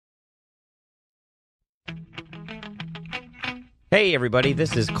Hey everybody,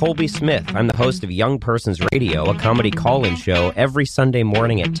 this is Colby Smith. I'm the host of Young Persons Radio, a comedy call-in show every Sunday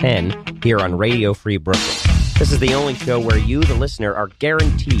morning at 10 here on Radio Free Brooklyn. This is the only show where you, the listener, are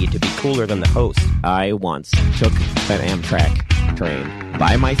guaranteed to be cooler than the host. I once took an Amtrak train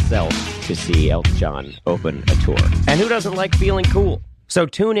by myself to see Elton John open a tour. And who doesn't like feeling cool? So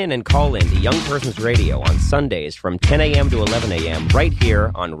tune in and call in to Young Persons Radio on Sundays from 10 a.m. to 11 a.m. right here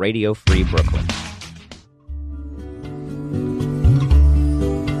on Radio Free Brooklyn.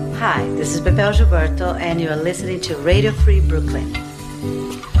 Hi, this is Bebel Gilberto, and you are listening to Radio Free Brooklyn.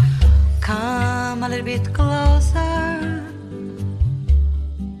 Come a little bit closer.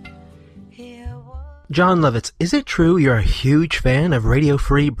 John Lovitz, is it true you're a huge fan of Radio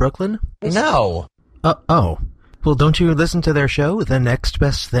Free Brooklyn? No. Oh. Well, don't you listen to their show, The Next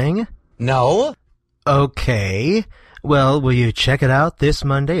Best Thing? No. Okay. Well, will you check it out this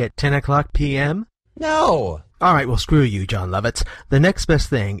Monday at 10 o'clock p.m.? No. All right, well, screw you, John Lovitz. The Next Best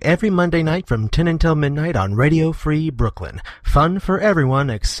Thing, every Monday night from 10 until midnight on Radio Free Brooklyn. Fun for everyone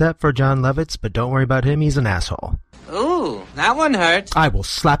except for John Lovitz, but don't worry about him, he's an asshole. Ooh, that one hurt. I will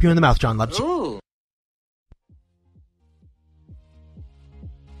slap you in the mouth, John Lovitz. Ooh.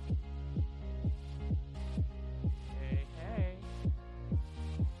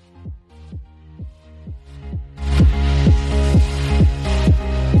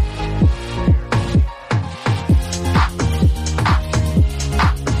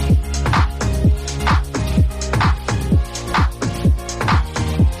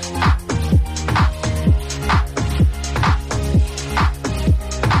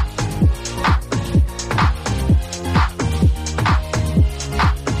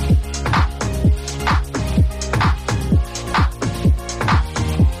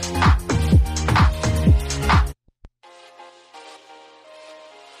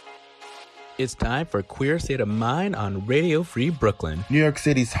 It's time for Queer State of Mind on Radio Free Brooklyn. New York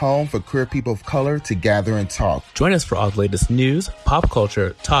City's home for queer people of color to gather and talk. Join us for all the latest news, pop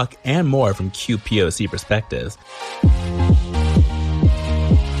culture, talk, and more from QPOC perspectives.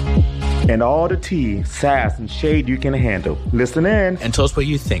 And all the tea, sass, and shade you can handle. Listen in. And tell us what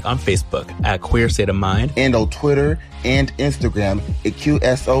you think on Facebook at Queer State of Mind. And on Twitter and Instagram at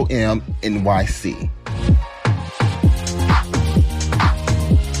QSOMNYC.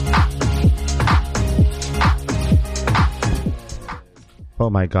 Oh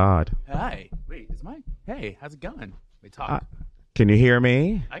my God. Hi. Wait, is mine? Hey, how's it going? We talk. Can you hear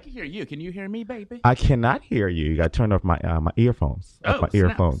me? I can hear you. Can you hear me, baby? I cannot hear you. You got to turn off my my earphones.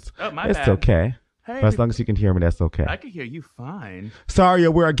 Earphones. Oh, my it's bad. Okay. Hey, as long as you can hear me, that's okay. I can hear you fine. Sorry,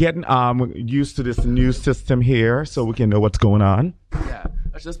 we're getting used to this new system here, so we can know what's going on. Yeah.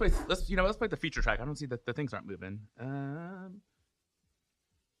 Actually, let's play the feature track. I don't see that the things aren't moving.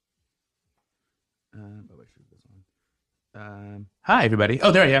 Hi everybody.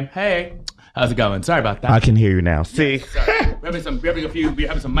 Oh, there I am. Hey, how's it going? Sorry about that. I can hear you now. See, sorry. We're having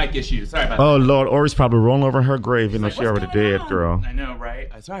some mic issues. Sorry about that. Oh Lord, Ori's probably rolling over in her grave, even though she already did, girl. I know, right?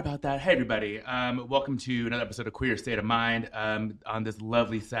 Sorry about that. Hey everybody. Welcome to another episode of Queer State of Mind. On this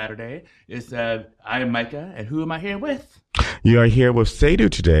lovely Saturday, I am Micah, and who am I here with? You are here with Sadhu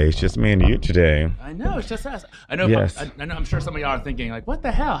today. It's just me and you today. I know, it's just us. I know. Yes. I know. I'm sure some of y'all are thinking, like, what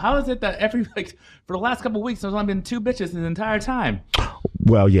the hell? How is it that for the last couple of weeks there's only been 2 bitches the entire time?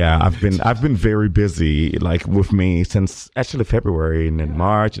 Well, yeah, I've been very busy, like with me since actually February and then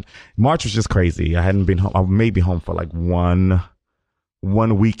March. March was just crazy. I hadn't been home. I may be home for like one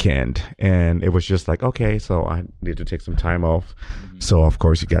weekend, and it was just like, okay, so I need to take some time off. Mm-hmm. So of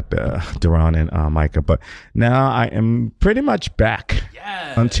course you got Duran and Micah, but now I am pretty much back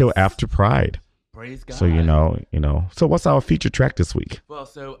until after Pride. Praise God. So you know. So what's our feature track this week? Well,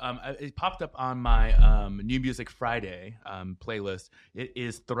 so it popped up on my New Music Friday playlist. It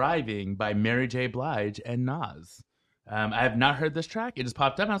is "Thriving" by Mary J. Blige and Nas. I have not heard this track. It just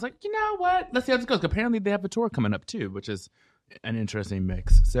popped up, and I was like, you know what? Let's see how this goes. Apparently, they have a tour coming up too, which is an interesting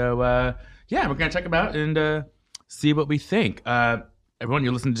mix. So we're gonna check them out and see what we think. Everyone,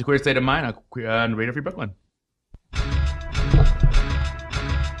 you're listening to Queer State of Mind on Radio Free Brooklyn.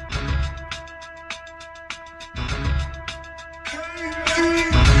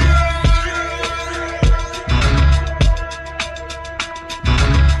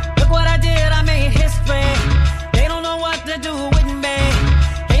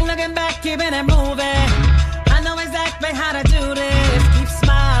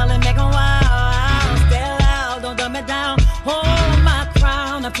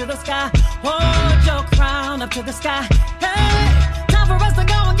 To the sky, hold your crown up to the sky. Hey, time for us to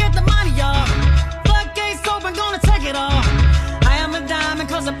go and get the money, y'all. Floodgates open, gonna take it all. I am a diamond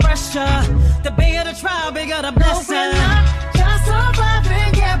cause of pressure. The bigger the trial, bigger the blessing. Open up, just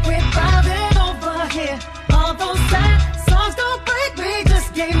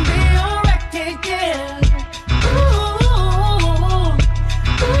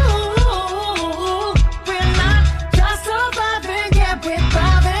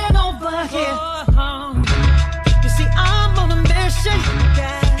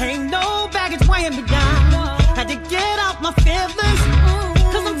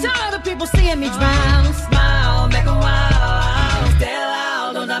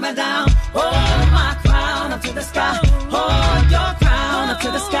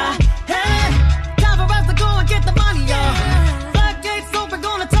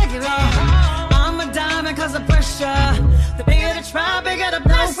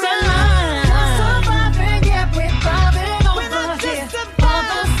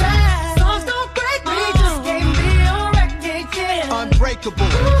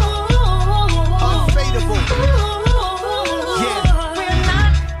Ooh, yeah. We're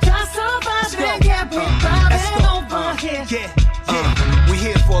not just surviving, yeah, we're thriving over here. We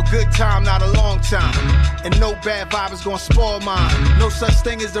here for a good time, not a long time. And no bad vibe is gonna spoil mine. No such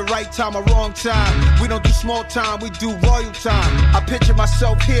thing as the right time or wrong time. We don't do small time, we do royal time. I picture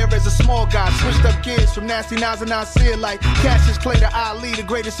myself here as a small guy. Switched up gears from Nasty Nas and Nasir like Cassius Clay to Ali, the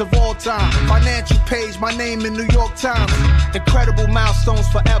greatest of all time. Financial page, my name in New York Times. Incredible milestones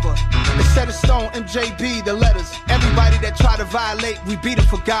forever. It's set in stone, MJB, the letters. Everybody that try to violate, we beat it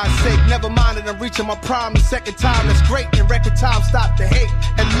for God's sake. Never mind that I'm reaching my prime the second time. That's great. In record time, stop the hate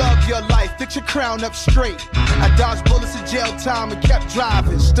and love your life. Fix your crown up straight. I dodged bullets in jail time and kept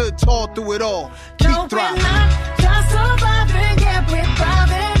driving. Stood tall through it all. Keep thriving. We're not just surviving, yeah, we're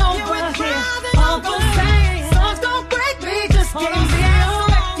thriving over here. Uncle Sam, songs don't break me, just get me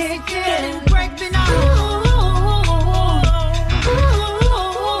yeah, break me now.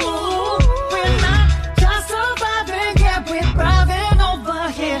 We're not just surviving, yeah, we're thriving over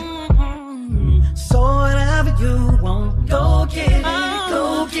here. So whatever you want, go get it,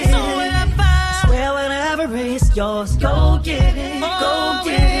 go get it. Swear whatever is yours, go get it, go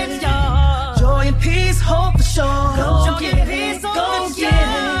get it. Joy and peace, hope for sure. Go get it, go get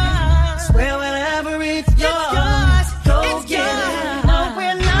it. Swear whatever it's yours, go get it. No,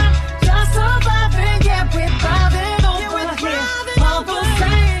 we're not just surviving, yeah, we're thriving over here. Uncle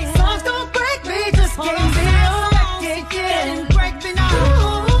Sam, songs don't break me, just get me yeah, break me now.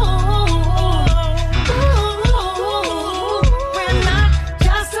 We're not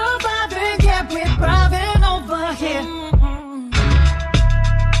just surviving, yeah, we're thriving over here.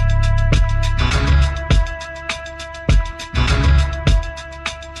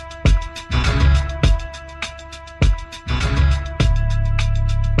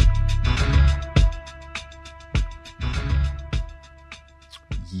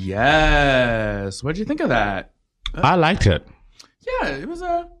 Yes. What did you think of that? I liked it. Yeah, it was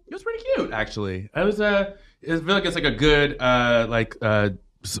pretty cute actually. It feel like it's like a good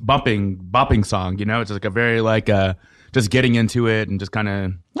bopping song, you know? It's just like a very just getting into it and just kind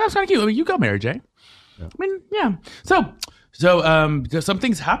of it's kind of cute. I mean, you go, Mary J. Yeah. I mean, yeah. So some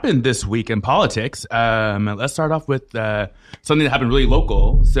things happened this week in politics. Let's start off with something that happened really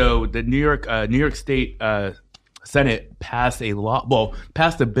local. So the New York State Senate passed a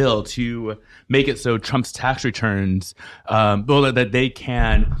bill to make it so Trump's tax returns, that they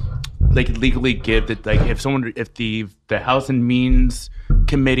can legally give that, like if the House and Means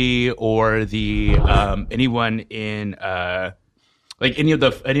Committee or the anyone in any of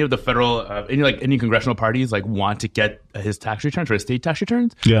the federal any congressional parties want to get his tax returns or his state tax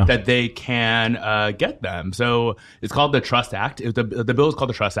returns, that they can get them. So it's called the Trust Act. The bill is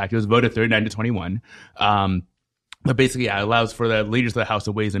called the Trust Act. It was voted 39-21. But basically, it allows for the leaders of the House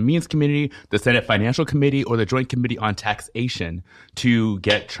of Ways and Means Committee, the Senate Financial Committee, or the Joint Committee on Taxation to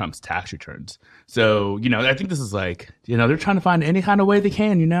get Trump's tax returns. So, I think this is they're trying to find any kind of way they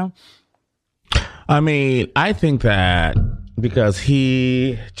can, I mean, I think that because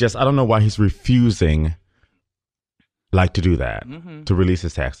I don't know why he's refusing to do that, to release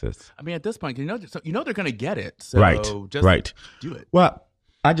his taxes. I mean, at this point, they're going to get it. So right. Just do it. Well,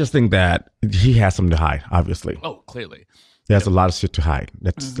 I just think that he has something to hide, obviously. Oh, clearly. He has a lot of shit to hide.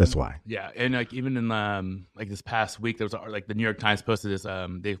 That's why. Yeah, and even in this past week, there was the New York Times posted this.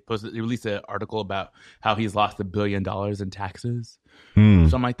 They released an article about how he's lost $1 billion in taxes,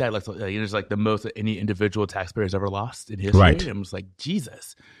 something like that. It's the most that any individual taxpayer has ever lost in history. Right. And I'm just like,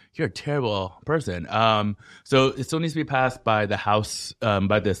 Jesus, you're a terrible person. So it still needs to be passed by the House,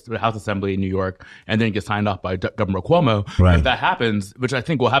 the House Assembly in New York, and then it gets signed off by Governor Cuomo. Right. If that happens, which I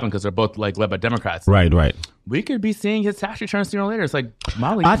think will happen because they're both led by Democrats. Right. We could be seeing his tax returns sooner or later. It's like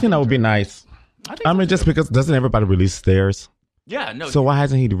Molly. I think that would be nice. I mean, just because doesn't everybody release theirs? Yeah, no. So why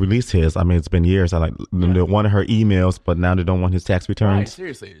hasn't he released his? I mean, it's been years. They wanted her emails, but now they don't want his tax returns. Right,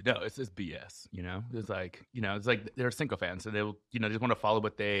 seriously, no, it's just BS. It's like they're Cinco fans, so they will, they just want to follow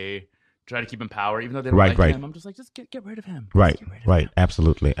what they try to keep in power, even though they don't like him. I'm just like, just get rid of him. Right.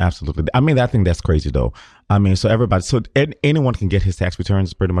 Absolutely. I mean, I think that's crazy though. I mean, so anyone can get his tax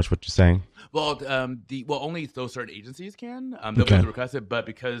returns. Pretty much what you're saying. Well, only those certain agencies can. They'll be able to request it, but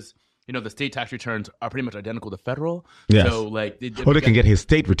because the state tax returns are pretty much identical to federal. Yes. So they can get his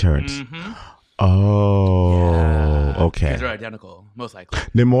state returns. Mm-hmm. Oh, yeah. Okay. They're identical, most likely.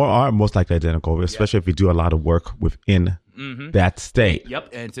 They are most likely identical, especially if you do a lot of work within that state. Yep,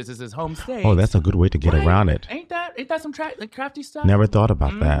 and since it's his home state. Oh, that's a good way to get around it. Ain't that some crafty stuff? Never thought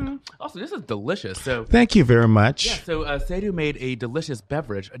about that. Also, this is delicious. So thank you very much. Yeah, so Sadhu made a delicious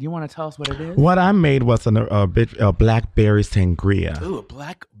beverage. Do you want to tell us what it is? What I made was a blackberry sangria. Ooh, a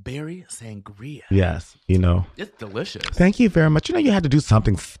blackberry sangria. Yes, you know. It's delicious. Thank you very much. You know, you had to do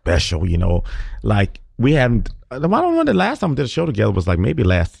something special, you know. Like, we hadn't, I don't know, the last time we did a show together was like maybe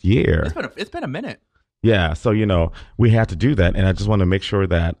last year. It's been a minute. Yeah, so, you know, we had to do that. And I just want to make sure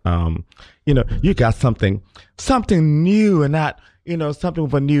that, you know, you got something new and not, you know, something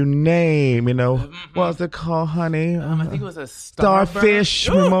with a new name, you know. What's it called, honey? I think it was a Starfish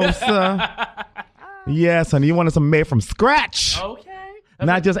Mimosa. Yes, honey, you wanted some made from scratch. Okay.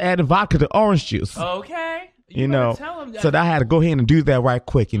 Not just adding vodka to orange juice. Okay. You know, so I had to go ahead and do that right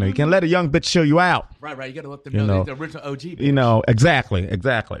quick. You know, you can let a young bitch show you out. Right. You got to let them know the original OG. Bitch. You know, exactly.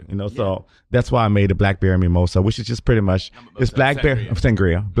 You know, so that's why I made a blackberry mimosa, which is just pretty much it's blackberry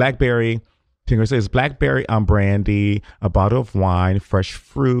sangria. Blackberry sangria. So it's blackberry brandy, a bottle of wine, fresh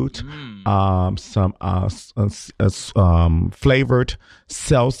fruit, some flavored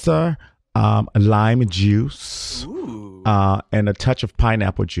seltzer, lime juice, and a touch of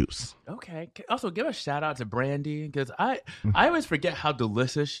pineapple juice. Okay. Also, give a shout out to Brandy because I always forget how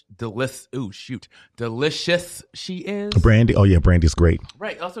delicious she is. Brandy, oh yeah, Brandy's great.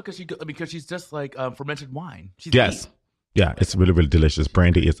 Right. Also, because she's just like fermented wine. She's yes. Neat. Yeah, it's really, really delicious.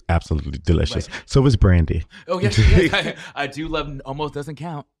 Brandy is absolutely delicious. Right. So is Brandy. Oh yes, I do love Almost Doesn't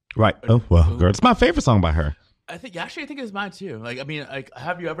Count. Right. Oh well, girl, it's my favorite song by her. I think it's mine too. Like, I mean, like,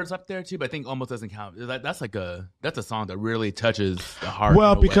 Have You Ever's up there too, but I think Almost Doesn't Count. That's a song that really touches the heart.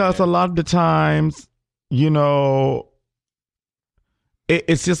 Well, because a lot of the times, you know,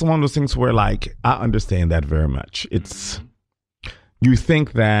 it's just one of those things where, like, I understand that very much. It's you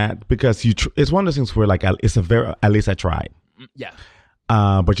think that because it's one of those things where, like, at least I tried. Yeah.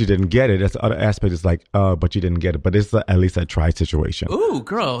 But you didn't get it. That's the other aspect. Is like, but you didn't get it. But it's at least I tried situation. Ooh,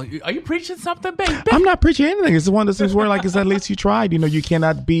 girl, are you preaching something, baby? I'm not preaching anything. It's one of those things where, like, it's at least you tried. You know, you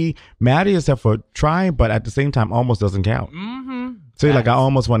cannot be mad at yourself for trying, but at the same time, almost doesn't count. So you're like, I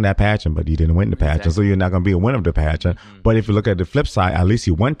almost won that pageant, but you didn't win the pageant. Exactly. So you're not going to be a winner of the pageant. But if you look at the flip side, at least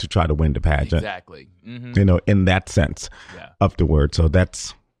you went to try to win the pageant. Exactly. You know, in that sense of the word. So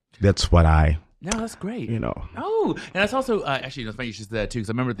that's what I. No, that's great. You know. Oh, and that's also actually, it's funny you should say that too,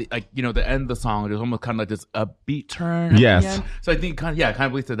 because I remember the end of the song. There's almost kind of like this upbeat turn. Yes. At the end. So I think kind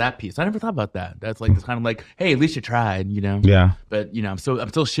of leads to that piece. I never thought about that. That's like this kind of like, hey, at least you tried. You know. Yeah. But you know, I'm still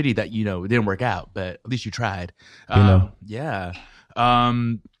shitty that it didn't work out, but at least you tried. You know. Yeah.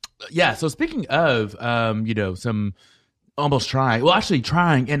 Yeah. So speaking of some. Almost trying. Well, actually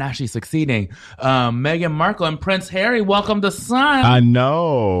trying and actually succeeding. Meghan Markle and Prince Harry welcomed the son. I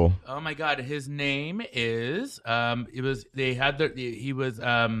know. Oh my God. His name is what day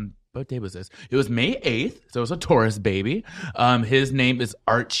was this? It was May 8th. So it's a Taurus baby. His name is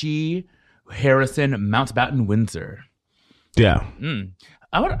Archie Harrison Mountbatten Windsor. Yeah.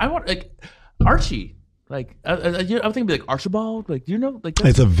 I want like Archie. Like I would think like Archibald, like you know, like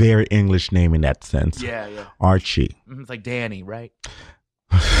it's a very English name in that sense. Yeah. Archie. It's like Danny, right?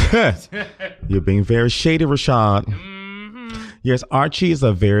 You're being very shady, Rashad. Yes, Archie is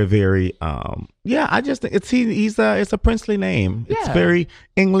a very, very I just think it's a princely name. Yeah. It's very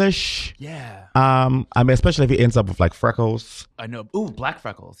English. Yeah. I mean, especially if he ends up with like freckles. I know. Ooh, black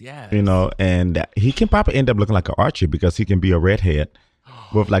freckles. Yeah. You know, and he can probably end up looking like an Archie because he can be a redhead.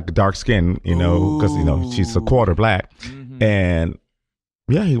 With like dark skin, you know, because she's a quarter black, and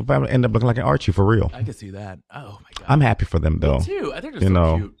he'll probably end up looking like an Archie for real. I can see that. Oh my God, I'm happy for them though. Me too. I think they're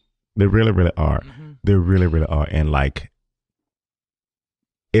so cute. They really, really are. They really, really are, and like,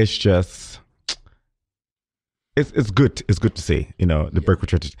 it's just, it's good. It's good to see, you know, the Berkeley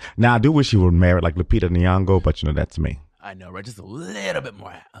Church. Now I do wish he would marry like Lupita Nyong'o, but you know that's me. I know, right? Just a little bit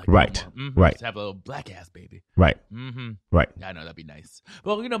more. Like, right. Right. Just have a little black ass baby. Right. Right. Yeah, I know that'd be nice.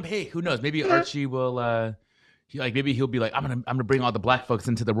 Well, you know, hey, who knows? Maybe Archie will. Maybe he'll be like, I'm gonna bring all the black folks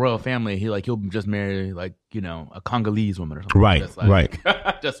into the royal family. He'll just marry like a Congolese woman or something. Right. Just, like,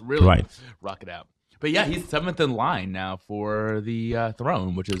 right. Just really rock it out. But yeah, he's 7th in line now for the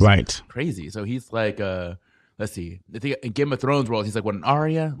throne, which is crazy. So he's like, let's see, I think in Game of Thrones world, he's like what, an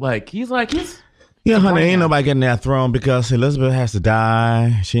Arya? Like he's. Yeah, honey, ain't nobody getting that throne because Elizabeth has to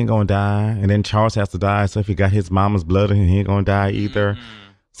die. She ain't gonna die. And then Charles has to die. So if he got his mama's blood, he ain't gonna die either.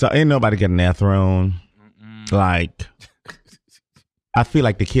 So ain't nobody getting that throne. Like, I feel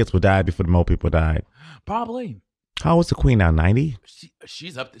like the kids would die before the more people died. Probably. How old is the queen now? 90?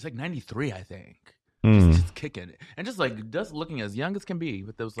 She's up. It's like 93, I think. just kicking it, and just looking as young as can be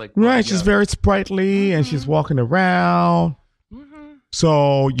with those like right. She's very sprightly, and she's walking around.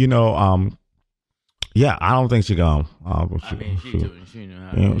 So yeah, I don't think she gonna. I don't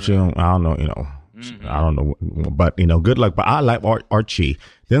know. I don't know, but good luck. But I like Archie.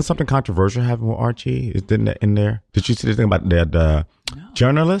 Didn't something controversial happen with Archie? Didn't that in there? Did you see the thing about the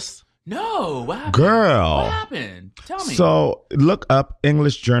journalist? No, what happened? Girl, what happened? Tell me. So look up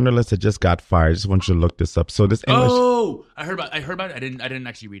English journalist that just got fired. I just want you to look this up. So this English. Oh, I heard about it. I didn't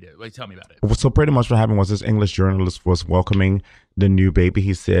actually read it. Like, tell me about it. So pretty much what happened was this English journalist was welcoming the new baby.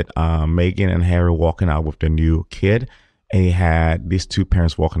 He said Meghan and Harry walking out with the new kid, and he had these two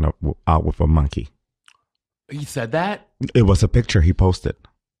parents walking out with a monkey. He said that? It was a picture he posted.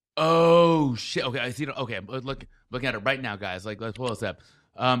 Oh shit! Okay, I see it. Okay, I'm looking at it right now, guys. Like, let's pull this up.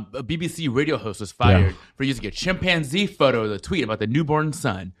 A BBC radio host was fired for using a chimpanzee photo of the tweet about the newborn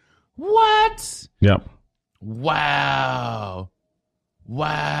son. What? Yep. Wow.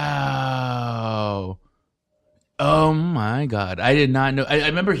 Oh my God! I did not know. I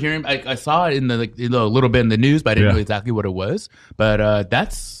remember hearing. I saw it in the a little bit in the news, but I didn't know exactly what it was. But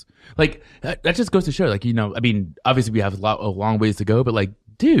that's like that just goes to show, like, I mean, obviously we have a long ways to go, but like,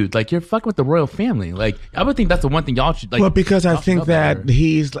 dude, like, you're fucking with the royal family. Like, I would think that's the one thing y'all should like. Well, because I think that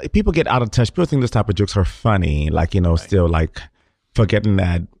he's like, people get out of touch. People think this type of jokes are funny. Like, still like forgetting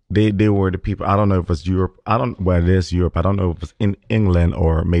that they were the people. I don't know if it was Europe. It is Europe. I don't know if it was in England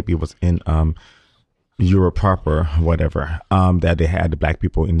or maybe it was in Europe proper, whatever. That they had the black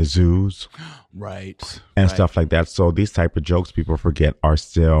people in the zoos, right, and stuff like that. So these type of jokes people forget are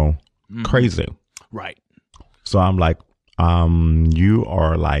still crazy, right? So I'm like. You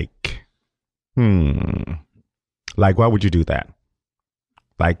are like, like, why would you do that?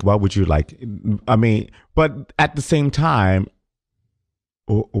 Like, why would you I mean, but at the same time,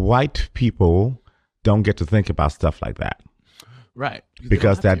 white people don't get to think about stuff like that. Right.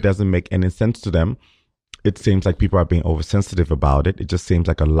 Because that doesn't make any sense to them. It seems like people are being oversensitive about it. It just seems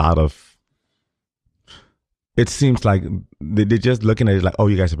like it seems like they're just looking at it like, oh,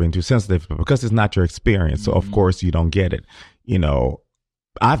 you guys are being too sensitive, but because it's not your experience. So, of course, you don't get it.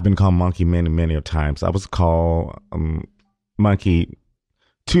 I've been called monkey many, many times. I was called monkey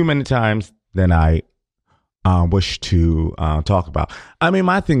too many times than I wish to talk about. I mean,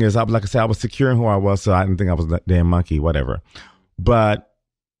 my thing is, like I said, I was secure in who I was, so I didn't think I was that damn monkey, whatever. But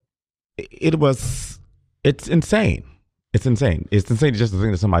it's insane. It's insane. It's insane just to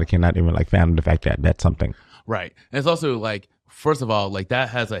think that somebody cannot even fathom the fact that that's something. Right. And it's also like, first of all, like, that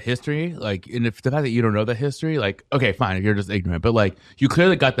has a history. Like, and if the fact that you don't know the history, like, okay, fine, if you're just ignorant, but like, you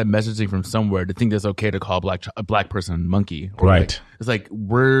clearly got the messaging from somewhere to think that's okay to call a black person monkey. Or right. Like, it's like,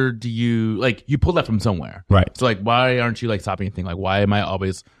 where do you you pulled that from somewhere? Right. So like, why aren't you stopping anything? Like, why am I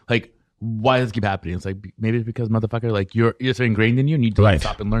always why does this keep happening? It's like, maybe it's because, motherfucker, like, you're so ingrained in you, and you need to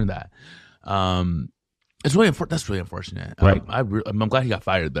stop and learn that. It's really that's really unfortunate. Right. I'm glad he got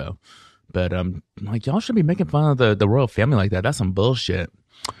fired though. But y'all should be making fun of the royal family like that. That's some bullshit.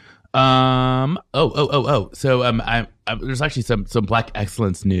 So there's actually some Black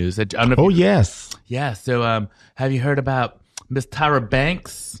excellence news. I don't know yes. Yeah. So have you heard about Miss Tyra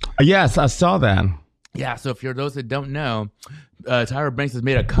Banks? Yes, I saw that. Yeah. So for those that don't know, Tyra Banks has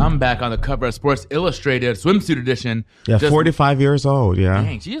made a comeback on the cover of Sports Illustrated swimsuit edition. Yeah, 45 years old. Yeah.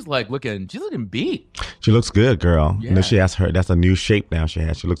 Dang, she's looking beat. She looks good, girl. Yeah. And then she has that's a new shape now she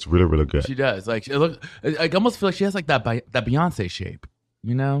has. She looks really, really good. She does. I almost feel like she has that Beyonce shape,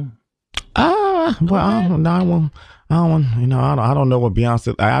 Well, I don't know. I don't know what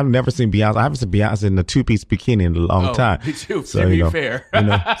Beyonce. I've never seen Beyonce. I haven't seen Beyonce in a two-piece bikini in a long time. Me too. So, to be fair,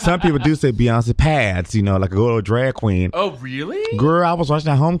 some people do say Beyonce pads. Like a good old drag queen. Oh, really? Girl, I was watching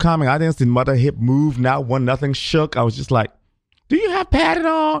that Homecoming. I didn't see mother hip move. Not one, nothing shook. I was just like, do you have padded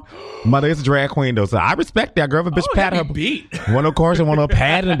on? Mother is a drag queen though, so I respect that girl. If a bitch padded her beat. One of course, and one of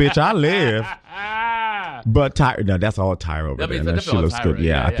padding, bitch. I live. But Tyra, no, that's all Tyra over there. She looks Tyra, good.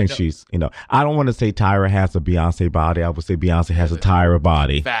 Yeah, I think she's, I don't want to say Tyra has a Beyonce body. I would say Beyonce has a Tyra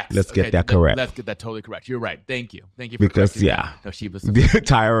body. Facts. Let's get that correct. Let's get that totally correct. You're right. Thank you. For because, correcting me. No, she was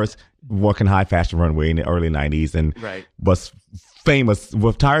Tyra's working high fashion runway in the early 90s and was famous.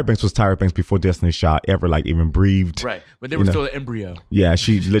 With Tyra Banks was Tyra Banks before Destiny Child ever even breathed. Right. But they were still an embryo. Yeah,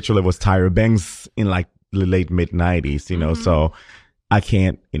 she literally was Tyra Banks in the late mid-90s, so I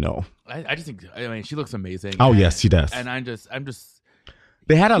can't, I just think, she looks amazing. Oh, yes, she does. And I'm just.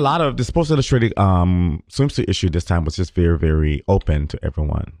 They had a lot of, the Sports Illustrated swimsuit issue this time was just very, very open to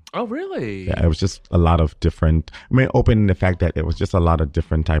everyone. Oh, really? Yeah, it was just a lot of different, open in the fact that it was just a lot of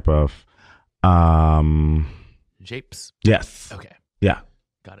different type of. Shapes? Yes. Okay. Yeah.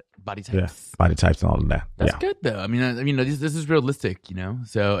 Got it. Body types. Yeah, body types and all of that. That's yeah. good though. I mean, this is realistic, you know.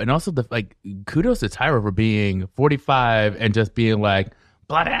 So, and also kudos to Tyra for being 45 and just being like,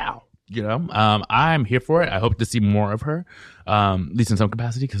 blah out. You know, I'm here for it. I hope to see more of her, at least in some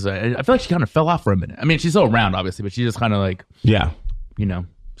capacity, because I feel like she kind of fell off for a minute. I mean, she's still around, obviously, but she just kind of like, yeah, you know,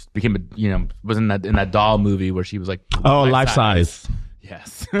 became was in that doll movie where she was like, life size.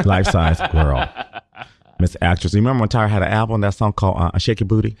 Yes, life size girl. Miss Actress. You remember when Tyra had an album, that song called "Shake Your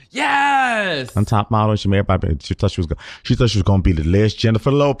Booty"? Yes. On Top Model, she made everybody. She thought she was going to be the list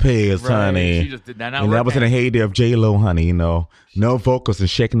Jennifer Lopez, right. honey. She just did that. And that was in the heyday of J-Lo, honey. You know, no vocals and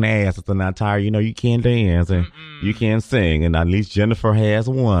shaking ass. So now Tyra, you know, you can't dance and you can't sing, and at least Jennifer has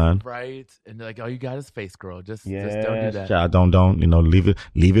one. Right. And they're like, all you got is face, girl. Just don't do that. Child, don't. You know, leave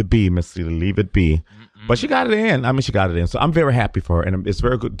it be, Miss Cedar. Leave it be. But she got it in. I mean, she got it in. So I'm very happy for her. And it's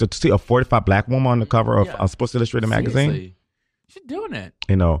very good to see a 45 black woman on the cover of Sports Illustrated magazine. She's doing it.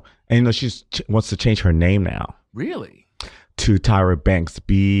 You know, and you know, she wants to change her name now. Really? To Tyra Banks,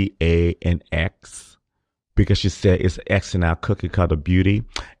 BANX, because she said it's Xing out cookie cutter beauty.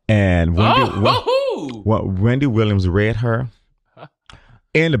 And Wendy Williams read her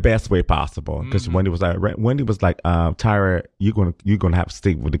in the best way possible. Because Wendy was like, Tyra, you're gonna have to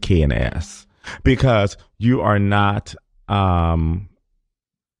stick with the K and the S. Because you are not,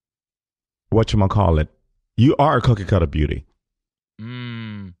 whatchamacallit, you are a cookie cutter beauty.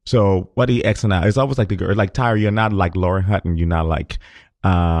 So what are you Xing out? It's always like the girl, like Tyra, you're not like Lauren Hutton. You're not like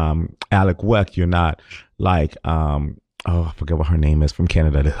Alec Weck. You're not like, I forget what her name is from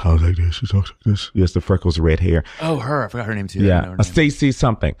Canada. I was like this, she talks like this. Yes, the freckles, red hair. Oh, her. I forgot her name too. Yeah, Stacey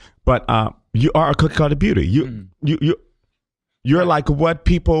something. But you are a cookie cutter beauty. You're like what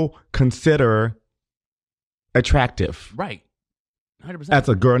people consider attractive. Right. 100%. That's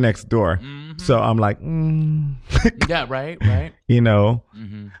a girl next door. So I'm like, yeah, right. You know,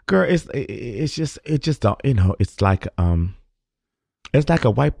 girl, it's just don't, you know, it's like a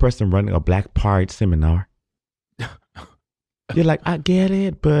white person running a black pride seminar. You're like, I get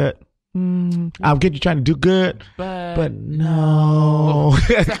it, but I'll get you trying to do good, but no.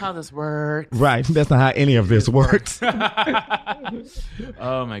 That's not how this works. Right. That's not how any of this works.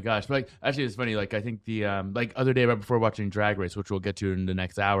 Oh my gosh. But like, actually, it's funny. Like, I think the other day right before watching Drag Race, which we'll get to in the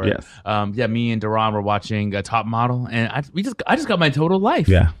next hour. Yes. Me and Duran were watching Top Model, and I just got my total life.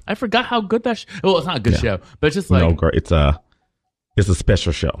 Yeah. I forgot how good that. Well, it's not a good show, but it's just like no, girl. It's a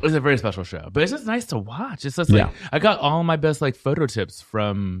special show. It's a very special show, but it's just nice to watch. It's just like I got all my best like photo tips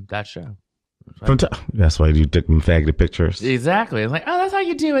from that show. That's why you took them faggoty pictures. Exactly. It's like, oh, that's how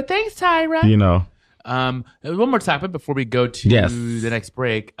you do it. Thanks, Tyra. You know. One more topic before we go to the next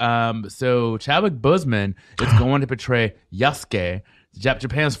break. So Chadwick Boseman is going to portray Yasuke,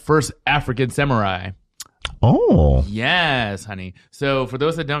 Japan's first African samurai. Oh. Yes, honey. So for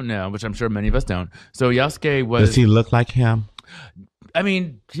those that don't know, which I'm sure many of us don't, so Yasuke was... Does he look like him? I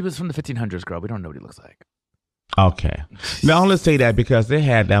mean, he was from the 1500s, girl. We don't know what he looks like. Okay. Now, I only say that because they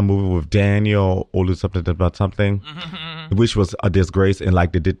had that movie with Daniel Olu something, which was a disgrace, and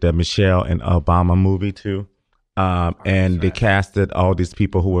like they did the Michelle and Obama movie too. And they casted all these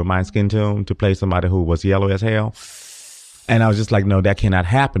people who were mind skin tone to play somebody who was yellow as hell. And I was just like, no, that cannot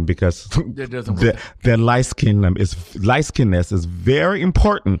happen because their light skinness is very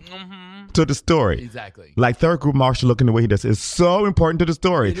important to the story. Exactly. Like Thurgood Marshall looking the way he does is so important to the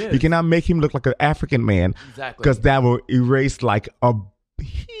story. You cannot make him look like an African man because that will erase like a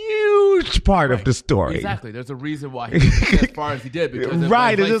huge part of the story. Exactly. There's a reason why he went as far as he did. Because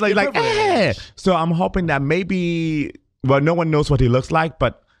right. It's just like So I'm hoping that maybe, well, no one knows what he looks like,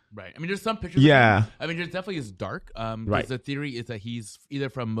 but right. I mean, there's some pictures. Yeah. I mean, there's definitely is dark. Right. The theory is that he's either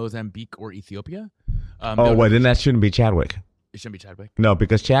from Mozambique or Ethiopia. Then that shouldn't be Chadwick. It shouldn't be Chadwick. No,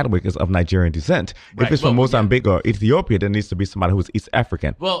 because Chadwick is of Nigerian descent. Right. If it's from Mozambique or Ethiopia, there needs to be somebody who's East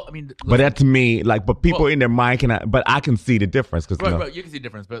African. Well, I mean, but that's me. Like, but people in their mind cannot. But I can see the difference because you can see the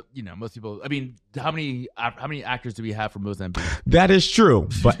difference. But most people. I mean, how many actors do we have from Mozambique? That is true.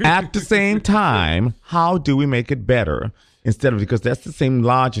 But at the same time, how do we make it better? Instead of, because that's the same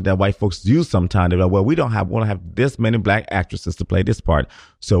logic that white folks use sometimes. They're like, well, we want to have this many black actresses to play this part.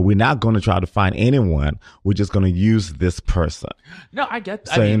 So we're not going to try to find anyone. We're just going to use this person. No, I get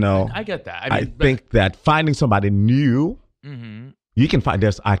that. So, I get that. I think that finding somebody new, you can find,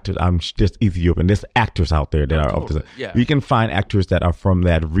 there's actors, there's Ethiopian, there's actors out there that are totally. Yeah. You can find actors that are from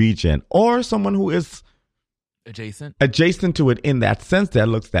that region or someone who is adjacent to it in that sense that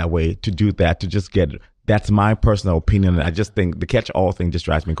looks that way to do that, to just get it. That's my personal opinion. I just think the catch-all thing just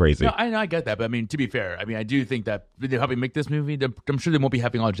drives me crazy. No, I get that, but I mean, to be fair, I do think that they probably make this movie. I'm sure they won't be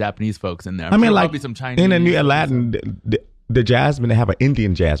having all Japanese folks in there. I mean, like some Chinese in a new Aladdin, the Jasmine, they have an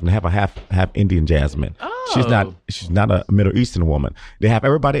Indian Jasmine. They have a half Indian Jasmine. Oh. She's not a Middle Eastern woman. They have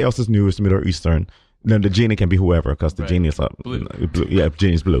everybody else's news Middle Eastern. Then the genie can be whoever because the genie is blue. Yeah,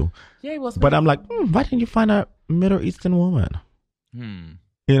 genie's blue. Yeah, well, but I'm like, why didn't you find a Middle Eastern woman? You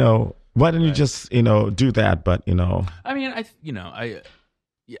know, why didn't you just, do that? But, I mean,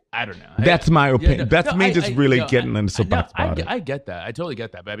 I don't know. That's my opinion. That's me just really getting on the soapbox about it. I get that. I totally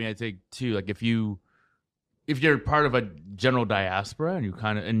get that. But I mean, I think too, like if you're part of a general diaspora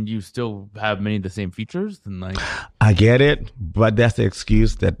and you still have many of the same features, then like I get it, but that's the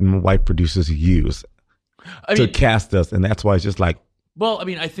excuse that white producers use to cast us, and that's why it's just like. Well, I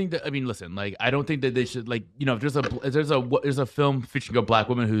mean, listen, like I don't think that they should like if there's a film featuring a black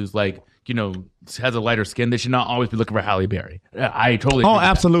woman who's like has a lighter skin, they should not always be looking for Halle Berry. I totally. Oh,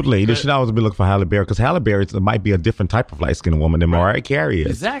 absolutely, they should always be looking for Halle Berry because Halle Berry might be a different type of light skinned woman than Mariah Carey is.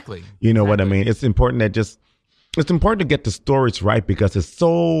 Exactly. You know what I mean? It's important to get the stories right because it's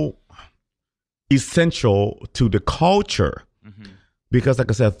so essential to the culture. Mm-hmm. Because, like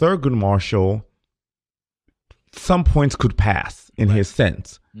I said, Thurgood Marshall, some points could pass in his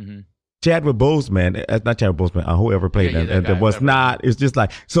sense. Mm-hmm. Chadwick Boseman, not Chadwick Boseman, whoever played that was not. It's just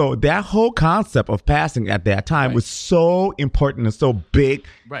like so. That whole concept of passing at that time was so important and so big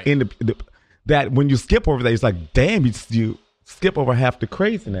in that when you skip over that, it's like, damn, you skip over half the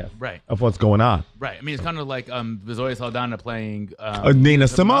craziness of what's going on. Right. I mean, it's kind of like Zoe Saldana playing Nina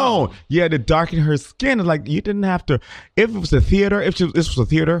Simone. Yeah, to darken her skin. It's like you didn't have to. If it was a theater, this was a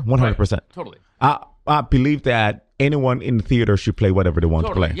theater, 100%. Totally. I believe that anyone in the theater should play whatever they want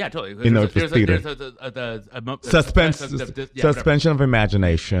to play. Yeah, totally. Theater. Suspension of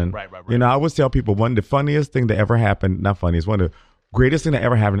imagination. Right. I always tell people one of the funniest thing that ever happened, not funniest, one of the greatest thing that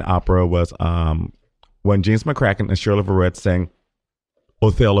ever happened in opera was when James McCracken and Shirley Verrett sang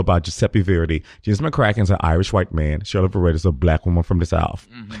Othello by Giuseppe Verdi. James McCracken's an Irish white man. Shirley Verrett is a black woman from the South.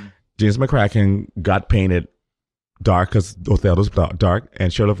 Mm-hmm. James McCracken got painted dark because Othello's dark,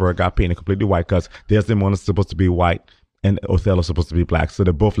 and Shirley Verrett got painted completely white because Desdemona is supposed to be white and Othello's supposed to be black. So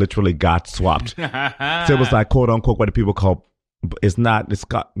they both literally got swapped. So it was like, quote unquote, what the people call. There's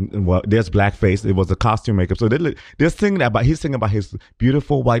blackface. It was a costume makeup. So they're singing about, he's singing about his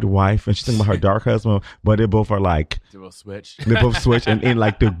beautiful white wife and she's singing about her dark husband, but they both are like, they both switch. And in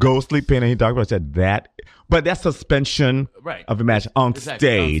like the ghostly pen, and he talked about that. But that's suspension of imagination on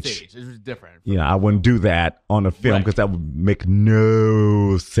stage. It's different. Yeah, I wouldn't do that on a film because that would make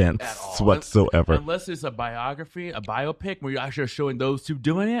no sense whatsoever. Unless it's a biography, a biopic where you're actually showing those two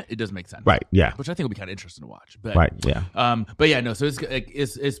doing it, it doesn't make sense. Right. Yeah. Which I think would be kind of interesting to watch. But, right. Yeah. But yeah, no. So it's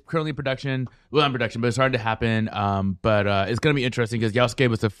currently in production. Well, not in production, but it's starting to happen. But it's going to be interesting because Yasuke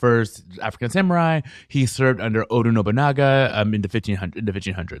was the first African samurai. He served under Oda Nobunaga in the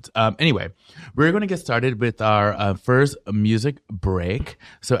 1500s. Anyway, we're going to get started with our first music break.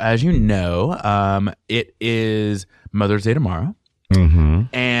 So as you know, it is Mother's Day tomorrow. Mm-hmm.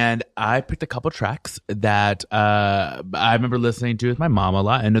 And I picked a couple tracks that I remember listening to with my mom a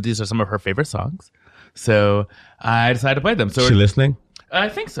lot. I know these are some of her favorite songs. So I decided to play them. So she listening? I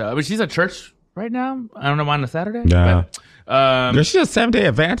think so. I mean, she's at church right now. I don't know why on a Saturday. Yeah. Is she a Seventh-day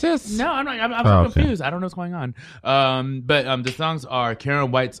Adventist? No, I'm not. I'm confused. I don't know what's going on. But the songs are Karen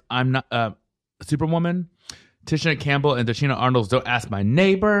White's "I'm Not Superwoman," Tisha Campbell and Tashina Arnold's "Don't Ask My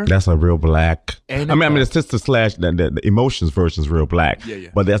Neighbor." That's a real black. I mean, it's just the Emotions version is real black. Yeah.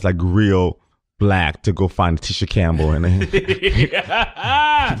 But that's like real black to go find Tisha Campbell in the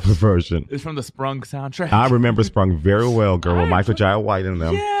version. It's from the Sprung soundtrack. I remember Sprung very well, girl, with Michael Jai White in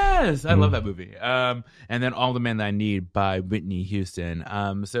them. Yes, I love that movie. And then All the Men That I Need by Whitney Houston.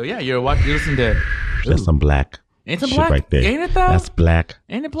 So yeah, you're listening to. That's some black. Ain't it shit black? Right there. Ain't it though? That's black.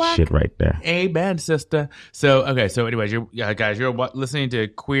 Ain't it black? Shit right there. Amen, sister. So anyways, guys, you're listening to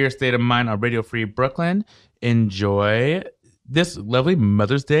Queer State of Mind on Radio Free Brooklyn. Enjoy this lovely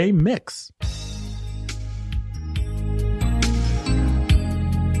Mother's Day mix.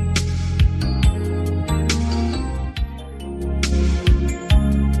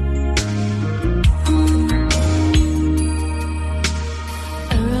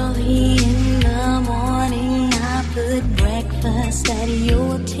 At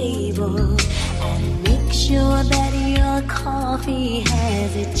your table and make sure that your coffee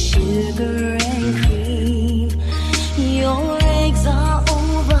has its sugar and cream. Your eggs are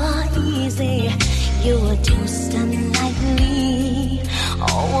over easy, your toast unlikely.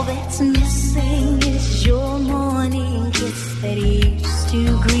 All that's missing is your morning kiss that used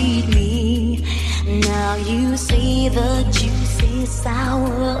to greet me. Now you see the juicy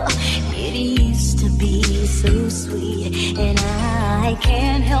sour, it used to be so sweet, and I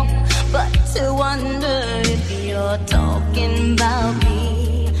can't help but to wonder if you're talking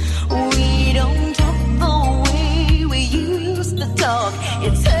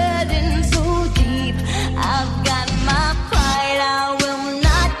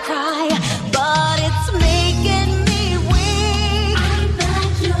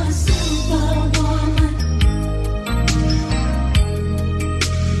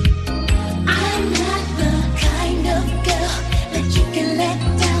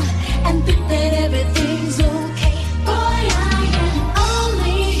and think that everything's okay. Boy, I am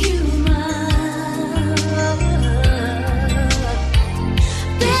only human.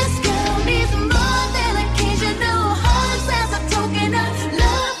 This girl needs more than occasional hugs as a token of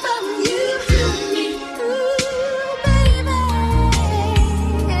love from you to me. Ooh, baby.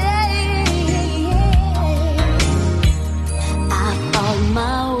 I fought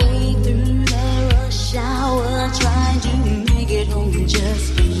my way through the rush hour, trying to make it home just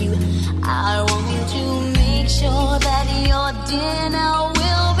for you. I want to make sure that your dinner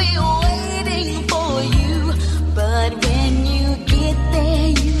will be waiting for you. But when you get there,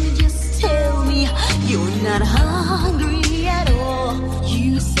 you just tell me you're not hungry at all.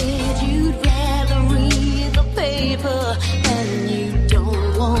 You said you'd rather read the paper and you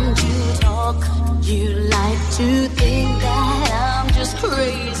don't want to talk. You like to think that I'm just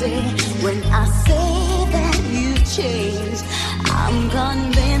crazy when I say that you've changed. I'm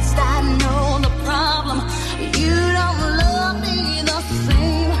convinced I know the problem. You don't love me the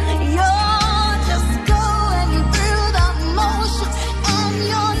same. You're just going through the motions and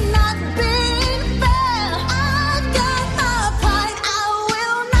you're not being fair. I've got my pride, I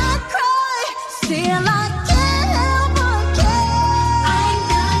will not cry. Still I can't help but care. I'm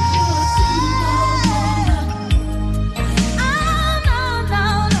not your superwoman. No.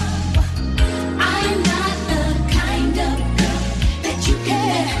 I'm not the kind of girl that you can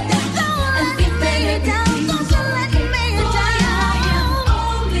let down and think that everything's okay. Boy, I am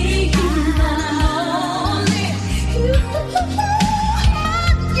only human.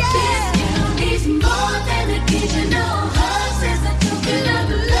 This girl needs more than occasional hugs as a token of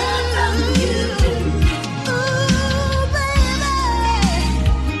love from you. Ooh, baby.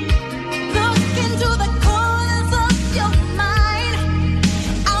 Look into the corners of your mind.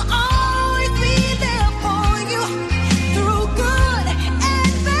 I'll always be there for you through good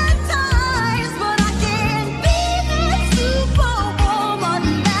and bad times. But I can't be that superwoman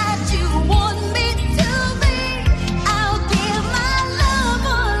that you want me to be. I'll give my love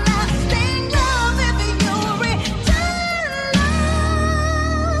a lasting love if you return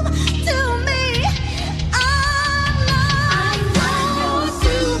love to me. I'm not your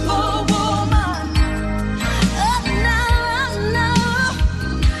superwoman. No.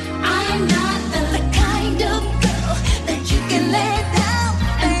 I'm not the kind of girl that you can lay down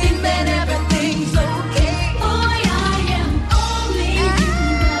and think that everything's okay. Boy, I am only human.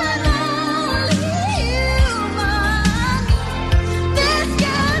 This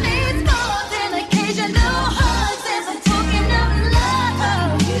girl needs more than occasional hugs as a token of love.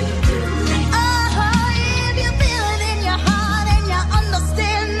 If you feel it in your heart and you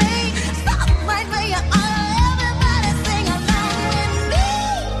understand me, stop right where you are. Everybody sing along with me.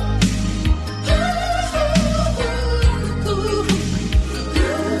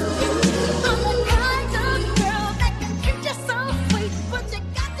 I'm the kind of girl that can treat you so sweet, but you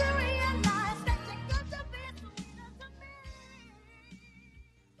got to realize that you got to be sweeter to me.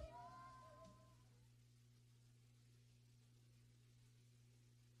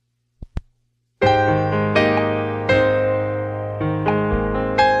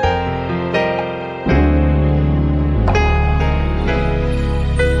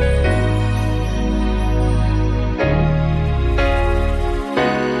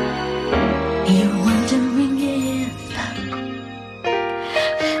 You're wondering if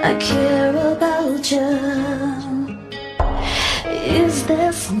I care about you. Is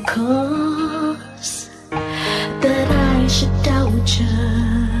there some cause that I should doubt you?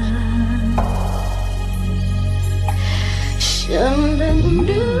 Shouldn't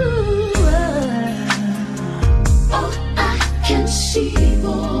do all I can see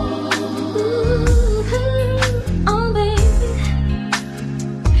for. Oh, baby,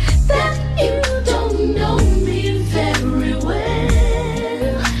 that you don't know me very well.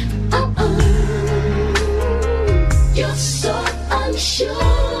 You're so unsure.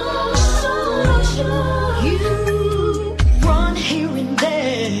 You run here and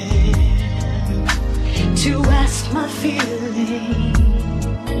there to ask my feelings.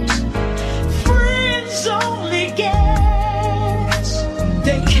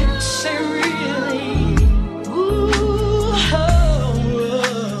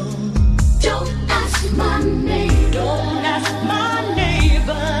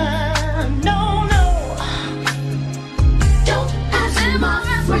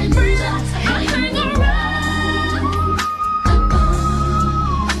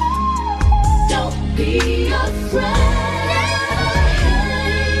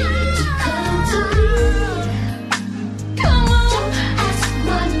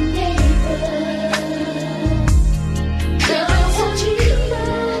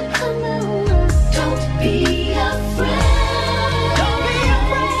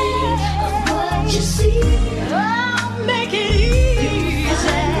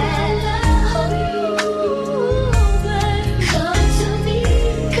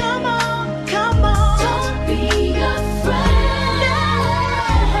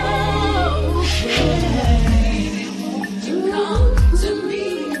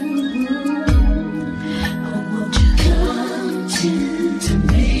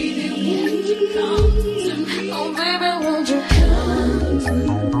 Oh, baby, won't you come?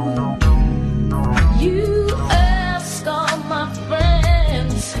 You ask all my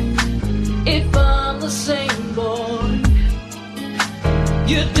friends if I'm the same boy.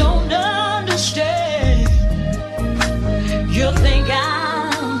 You don't understand. You think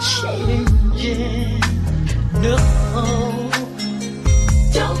I'm changing. No.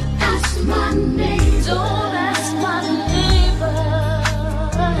 Don't ask my name. Don't ask my neighbor.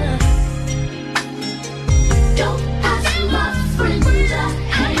 Don't ask my friends to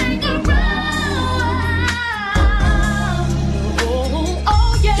hang around.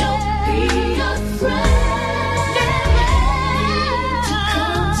 Oh yeah. Don't be afraid to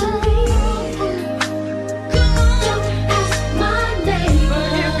come to me. Don't ask my neighbor.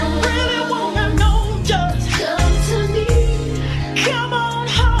 If you really wanna know, just come to me.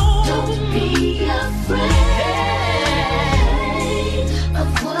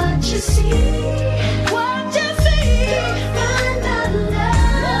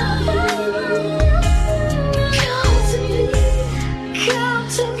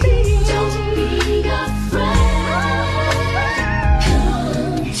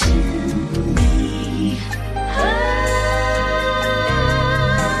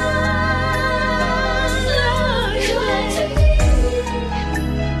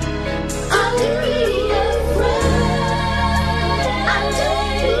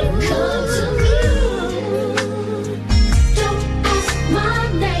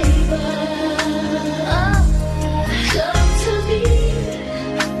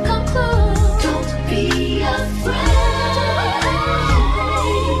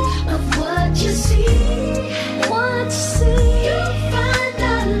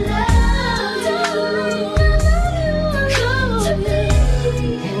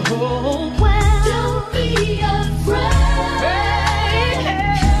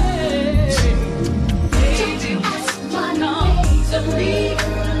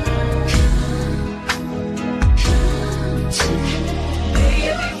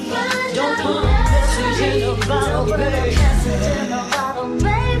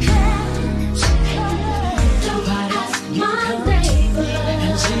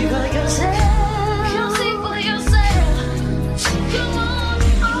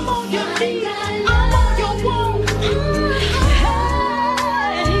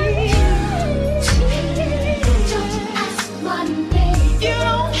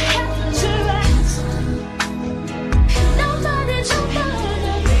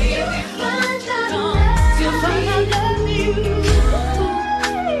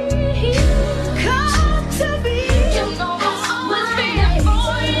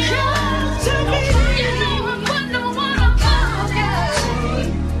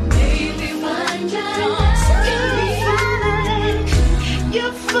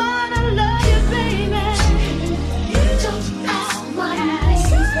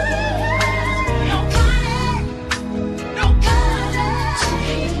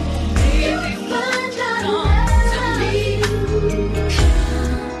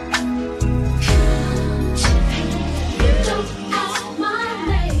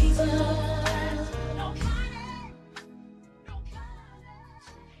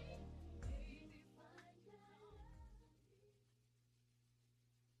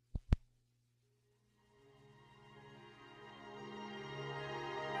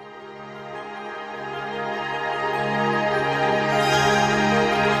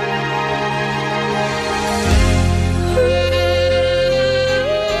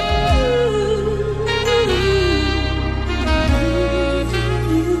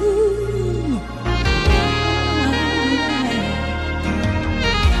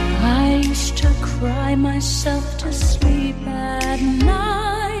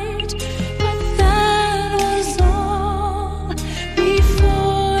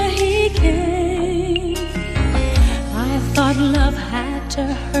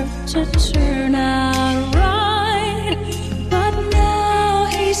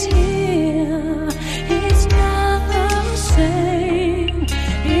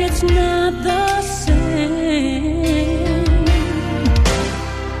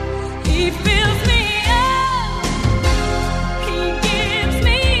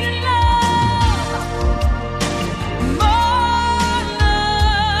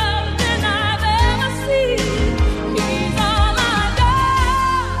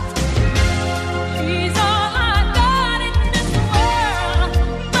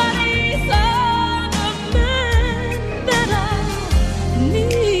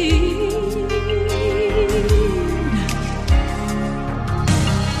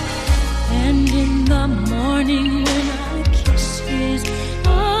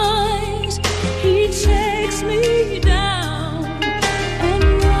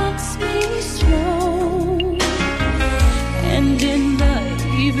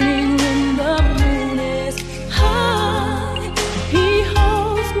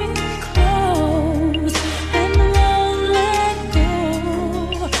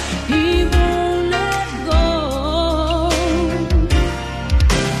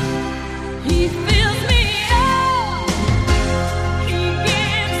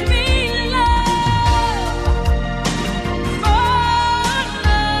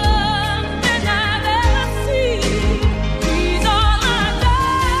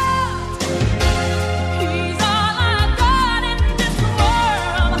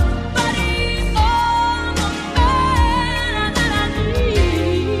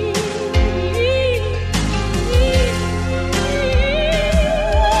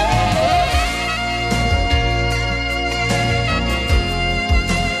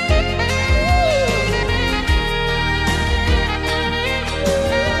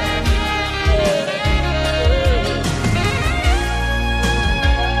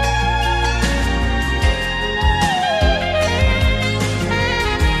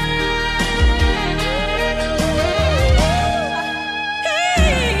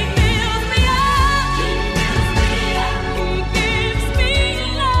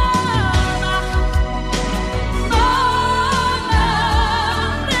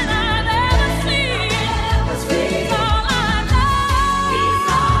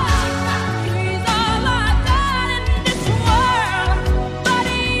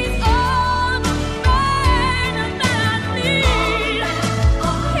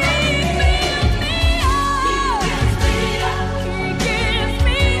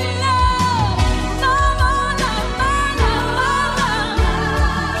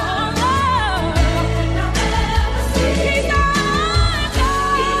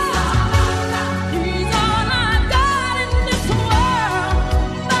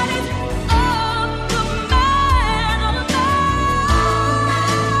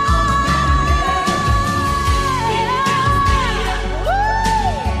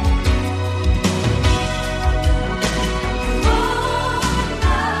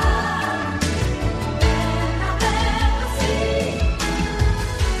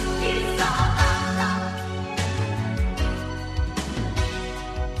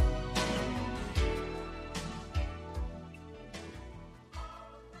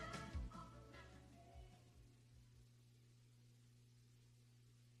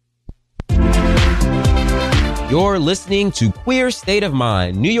 You're listening to Queer State of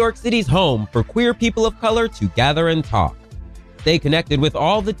Mind, New York City's home for queer people of color to gather and talk. Stay connected with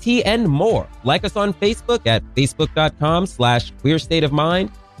all the tea and more. Like us on Facebook at facebook.com/Queer State of Mind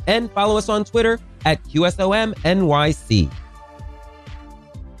and follow us on Twitter at QSOMNYC.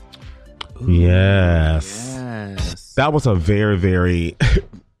 Yes. Yes. That was a very, very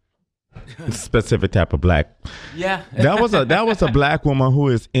specific type of black. Yeah. that was a black woman who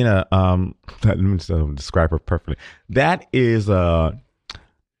is in a let me describe her perfectly. That is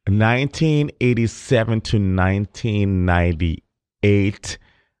 1987 to 1998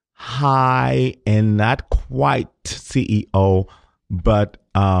 high and not quite CEO, but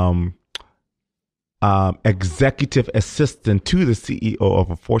executive assistant to the CEO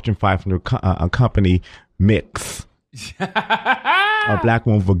of a Fortune 500 company, Mix. A black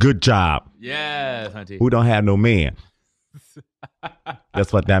woman for good job. Yes, auntie. Who don't have no man.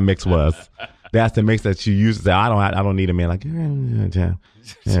 That's what that mix was. That's the mix that she used. I don't need a man. Like, yeah.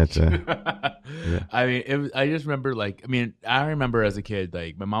 I mean, I just remember I remember as a kid,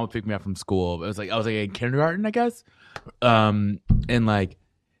 like my mom would pick me up from school. It was like I was like in kindergarten, I guess, and like.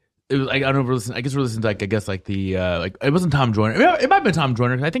 It was like I don't know. I guess we're listening to the it wasn't Tom Joyner. It might have been Tom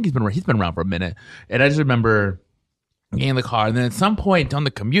Joyner. I think he's been around for a minute. And I just remember getting in the car, and then at some point on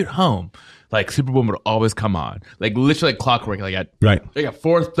the commute home, like Superwoman would always come on, like literally like clockwork. Like at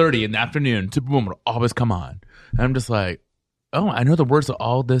 4:30 in the afternoon, Superwoman would always come on, and I'm just like, oh, I know the words of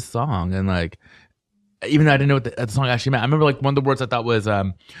all this song, and like. Even though I didn't know what the song actually meant, I remember like one of the words I thought was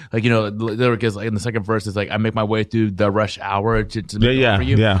the lyric is like in the second verse is like I make my way through the rush hour to make it home for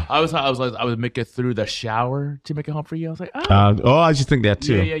you. Yeah. I would make it through the shower to make it home for you. I was like, I just think that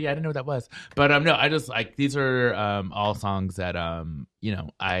too. Yeah. I didn't know what that was, but no, I just like these are all songs that are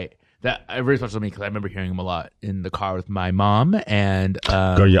very special to me because I remember hearing them a lot in the car with my mom and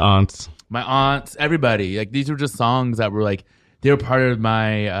your aunts, my aunts, everybody. Like these were just songs that were like they were part of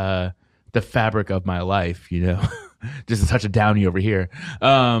my. The fabric of my life, just such a downy over here.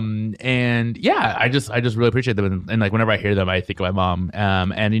 And yeah, I just really appreciate them. And like, whenever I hear them, I think of my mom.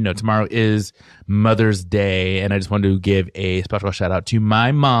 And tomorrow is Mother's Day. And I just wanted to give a special shout out to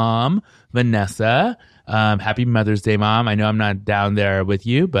my mom, Vanessa. Happy Mother's Day, Mom. I know I'm not down there with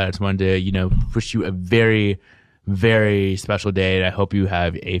you, but I just wanted to, wish you a very, very special day, and I hope you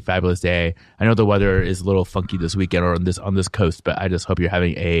have a fabulous day. I know the weather is a little funky this weekend or on this coast, but I just hope you have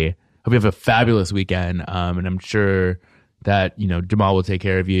a fabulous weekend. And I'm sure that Jamal will take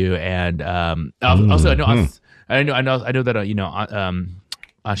care of you. And also, I know that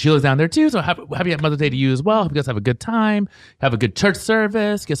Sheila's down there too. So happy Mother's Day to you as well. Hope you guys have a good time, have a good church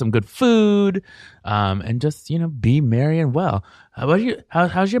service, get some good food, and just be merry and well.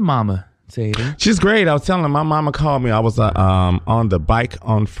 How's your mama? Sadie? She's great. I was telling her, my mama called me. I was on the bike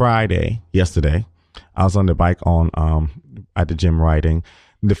on yesterday. I was on the bike at the gym riding.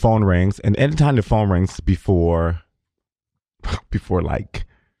 The phone rings, and anytime the phone rings before like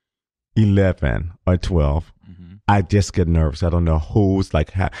 11 or 12, I just get nervous. I don't know who's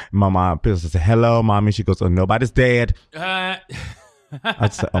like. My mom says, "Hello, mommy." She goes, "Oh, nobody's dead." I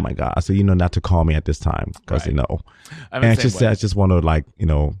said, "Oh my God!" I said, "Not to call me at this time because And she said, "I just want to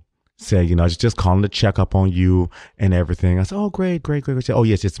say, I was just calling to check up on you and everything." I said, "Oh, great. She said, "Oh,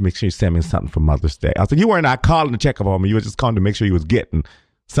 yes, just make sure you send me something for Mother's Day." I said, "You were not calling to check up on me. You were just calling to make sure you was getting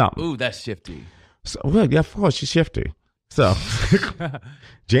something." Ooh, that's shifty. So, well, yeah, of course, she's shifty. So,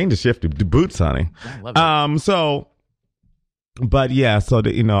 Jane is shifty. The boots, honey. I love it. So, but yeah, so,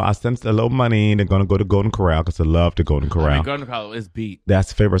 I sent a little money. They're going to go to Golden Corral because I love the Golden Corral. Golden Corral is beat. That's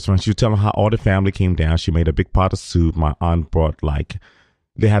the favorite restaurant. She was telling how all the family came down. She made a big pot of soup. My aunt brought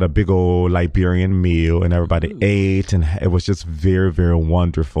they had a big old Liberian meal and everybody ate, and it was just very, very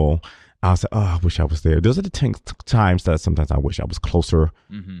wonderful. I was like, oh, I wish I was there. Those are the times that sometimes I wish I was closer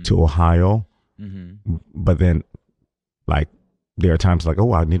to Ohio. Mm-hmm. But then, there are times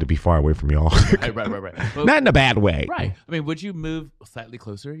oh, I need to be far away from y'all. Right. Well, not in a bad way. Right. I mean, would you move slightly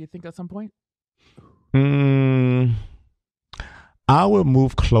closer, you think, at some point? I would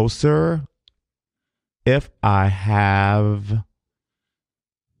move closer if I have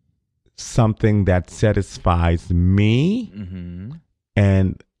something that satisfies me,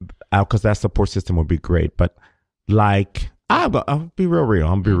 and because that support system would be great. But I'll be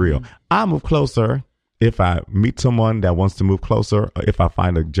real. I'll move closer if I meet someone that wants to move closer, or if I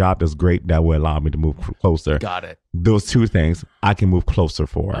find a job that's great that will allow me to move closer. Got it. Those two things I can move closer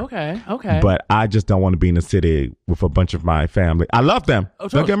for. Okay. But I just don't want to be in the city with a bunch of my family. I love them. Oh,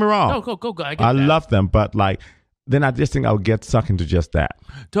 totally. Don't get me wrong. No, go. I love them, but then I just think I'll get sucked into just that.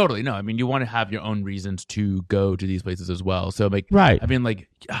 Totally. No, I mean, you want to have your own reasons to go to these places as well. So, right. I mean,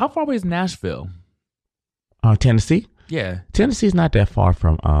 how far away is Nashville? Tennessee. Yeah. Tennessee's not that far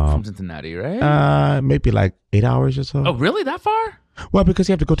from Cincinnati, right? Maybe like 8 hours or so. Oh, really? That far? Well, because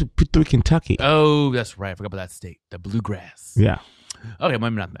you have to go through Kentucky. Oh, that's right. I forgot about that state. The bluegrass. Yeah. Okay,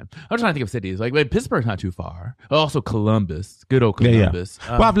 maybe not then. I'm trying to think of cities. Like Pittsburgh's not too far. Also Columbus. Good old Columbus.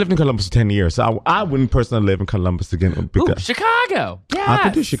 Yeah. Well, I've lived in Columbus for 10 years, so I wouldn't personally live in Columbus again. Because Chicago. Yes. I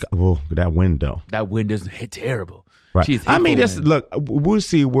could do Chicago. Well, that wind, though. That wind is terrible. Right. Jeez, I mean, look, we'll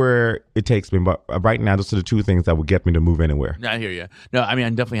see where it takes me, but right now, those are the two things that would get me to move anywhere. I hear you. No, I mean, I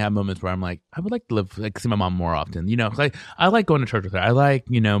definitely have moments where I'm like, I would like to live, like, see my mom more often. You know, 'cause I like going to church with her. I like,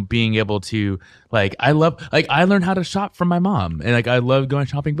 being able to, like, I learned how to shop from my mom, and like, I love going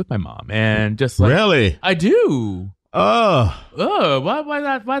shopping with my mom, and just like, really, I do. Oh,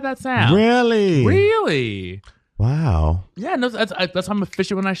 why that sound? Really. Wow. Yeah, no, that's how I'm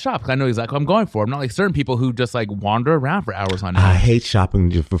efficient when I shop. I know exactly what I'm going for. I'm not like certain people who just like wander around for hours on end. I hate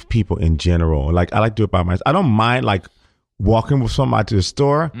shopping just with people in general. Like, I like to do it by myself. I don't mind like walking with somebody to the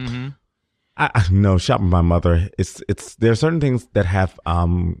store. Mm-hmm. I no, shopping with my mother. It's there are certain things that have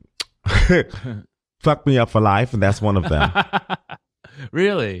fucked me up for life, and that's one of them.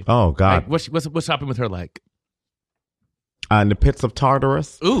 Really? Oh God. Like, what's shopping with her like? In the pits of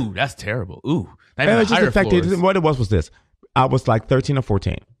Tartarus. Ooh, that's terrible. Ooh. And it was just the fact that what it was this. I was like 13 or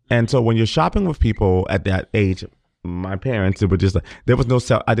 14. And so when you're shopping with people at that age, my parents, it was just like, there was no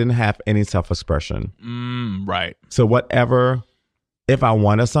I didn't have any self-expression. Right. So whatever, if I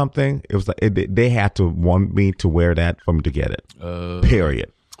wanted something, it was like, they had to want me to wear that for me to get it.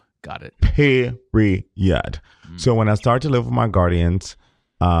 Period. Got it. Period. So when I started to live with my guardians,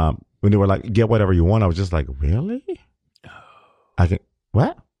 when they were like, get whatever you want, I was just like, really? I can,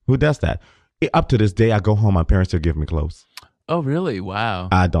 what? Who does that? Up to this day, I go home, my parents still give me clothes. Oh, really? Wow.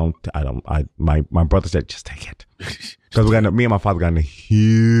 My brother said, just take it. Because me and my father got in a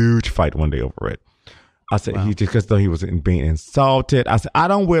huge fight one day over it. I said, he just, because though he was being insulted. I said, I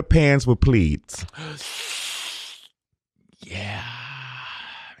don't wear pants with pleats. Yeah.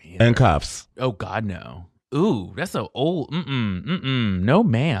 And cuffs. Oh, God, no. Ooh, that's so old. No,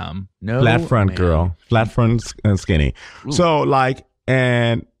 ma'am. No. Flat front, girl. Flat front and skinny. Ooh. So, like,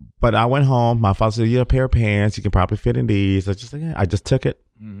 but I went home. My father said, "You a pair of pants. You can probably fit in these." I just like, I just took it,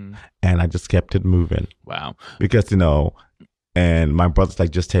 and I just kept it moving. Wow. Because and my brother's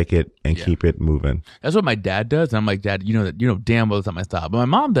like, just take it and keep it moving. That's what my dad does, and I'm like, Dad, damn well it's not my style. But my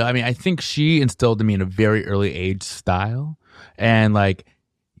mom, though, I mean, I think she instilled in me in a very early age style, and like,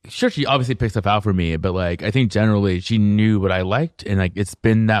 sure, she obviously picked stuff out for me, but like, I think generally she knew what I liked, and like, it's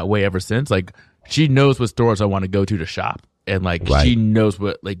been that way ever since. Like, she knows what stores I want to go to shop. And like she knows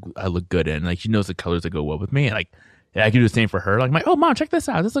what like I look good in, like she knows the colors that go well with me, and like I can do the same for her. Like, oh mom, check this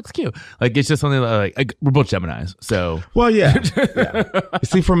out, this looks cute. Like it's just something that, like we're both Geminis, so yeah.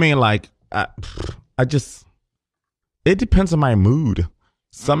 See, for me, like I just it depends on my mood.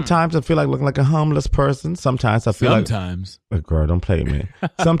 Sometimes I feel like looking like a homeless person. Sometimes I feel like girl, don't play me.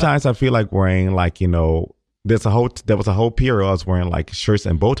 Sometimes I feel like wearing like there was a whole period I was wearing like shirts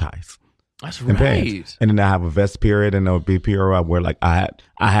and bow ties. That's right. And then I have a vest period, and there would be a period where like I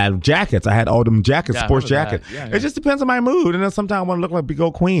had jackets. I had all them jackets, sports jackets. Yeah. It just depends on my mood. And then sometimes I want to look like Big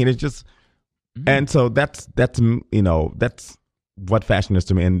Old Queen. It's just, and so that's what fashion is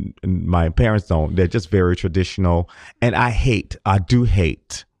to me. And my parents don't. They're just very traditional. And I do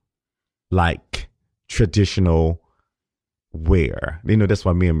hate like traditional wear. That's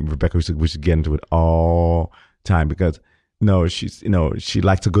why me and Rebecca we should get into it all time, because she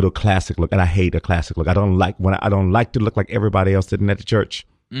likes a good classic look, and I hate a classic look. I don't like to look like everybody else sitting at the church.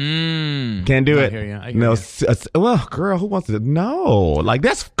 Can't do it. I hear you. Well, girl, who wants to? No, like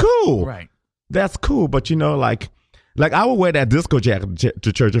that's cool. Right. That's cool, but like I would wear that disco jacket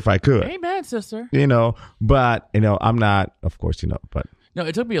to church if I could. Amen, sister. But I'm not, of course, but. No,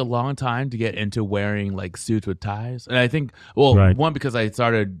 it took me a long time to get into wearing like suits with ties, and I think, one, because I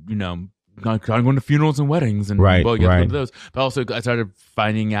started, going to funerals and weddings, and go to those. But also, I started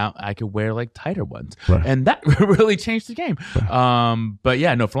finding out I could wear like tighter ones, and that really changed the game. But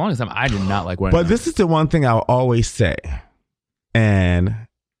yeah, no, for the longest time, I did not like wearing. But this is the one thing I'll always say, and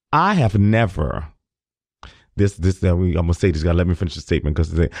I have never. I'm gonna say this. Let me finish the statement,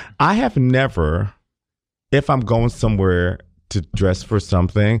 because I have never, if I'm going somewhere to dress for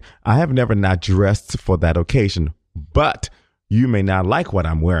something, I have never not dressed for that occasion. But you may not like what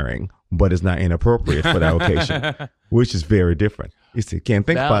I'm wearing, but it's not inappropriate for that occasion, which is very different. You see, can't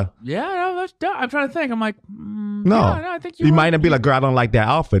think about. Yeah, no, I'm trying to think. I'm like, no, I think you might not be like, girl, I don't like that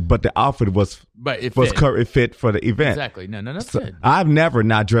outfit, but the outfit it fit for the event. Exactly. No, that's good. I've never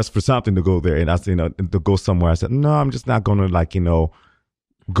not dressed for something to go there, and to go somewhere. I said, no, I'm just not going to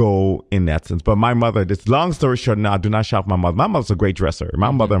go in that sense. But my mother, this long story short, now I do not shop my mother. My mother's a great dresser.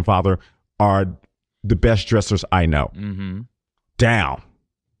 My mother and father are the best dressers I know. Mm-hmm. Down.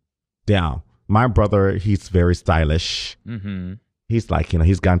 My brother, he's very stylish. Mm-hmm. He's like,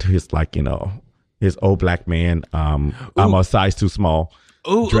 he's gone to his like, his old black man. I'm a size too small.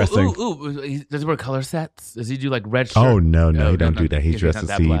 Dressing. Does he wear color sets? Does he do like red shirt? Oh no, he don't do that. He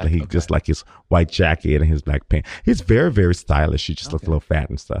dresses. He okay. just like his white jacket and his black pants. He's very, very stylish. He just looks a little fat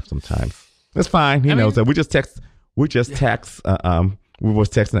and stuff sometimes. It's fine. He knows that. We just text. We was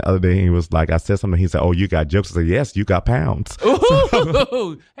texting the other day. And he was like, I said something. He said, "Oh, you got jokes." I said, "Yes, you got pounds."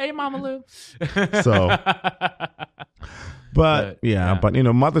 Hey, Mama Lou. So, but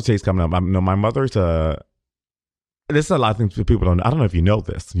Mother's Day's coming up. My mother's This is a lot of things people don't know. I don't know if you know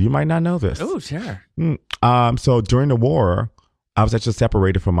this. You might not know this. Oh, sure. So during the war, I was actually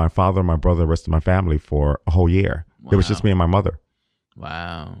separated from my father, my brother, the rest of my family for a whole year. Wow. It was just me and my mother.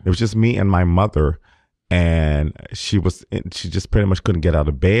 Wow. It was just me and my mother. And she just pretty much couldn't get out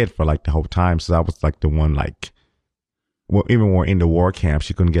of bed for like the whole time. So I was like the one even when we're in the war camp,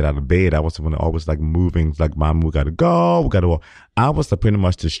 she couldn't get out of bed. I was the one always like moving, like, Mom, we got to go. I was pretty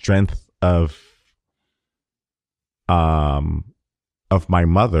much the strength of my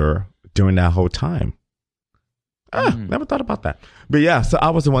mother during that whole time. Never thought about that. But yeah, so I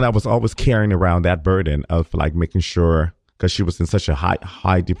was the one that was always carrying around that burden of like making sure, because she was in such a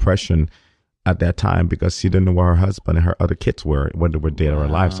high depression at that time because she didn't know where her husband and her other kids were, whether they were dead or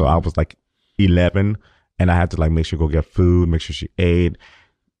alive. So I was like 11 and I had to like make sure go get food, make sure she ate,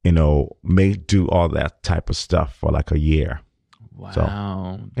 do all that type of stuff for like a year. Wow. So,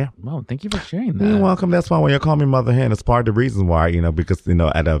 yeah. Well, thank you for sharing that. You're welcome. That's why when you call me Mother Hen, it's part of the reason why, because, at one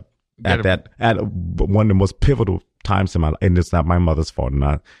of the most pivotal times in my life, and it's not my mother's fault,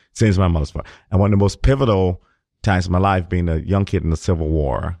 not saying it's my mother's fault. And one of the most pivotal times in my life, being a young kid in the Civil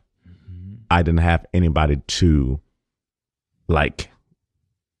War, I didn't have anybody to like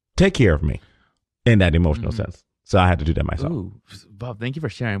take care of me in that emotional sense. So I had to do that myself. Ooh, Bob, thank you for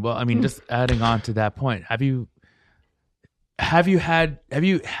sharing. Well, I mean, just adding on to that point, have you had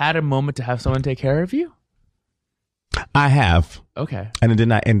a moment to have someone take care of you? I have. Okay. And it did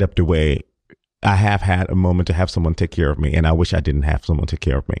not end up the way I have had a moment to have someone take care of me, and I wish I didn't have someone take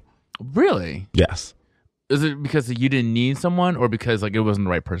care of me. Really? Yes. Is it because you didn't need someone, or because like it wasn't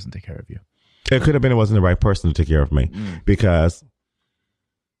the right person to take care of you? It could have been it wasn't the right person to take care of me, because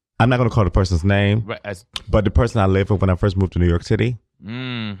I'm not going to call the person's name, right, but the person I lived with when I first moved to New York City,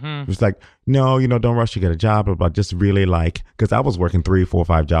 was like, no, don't rush to get a job, but just really like, because I was working 3, 4,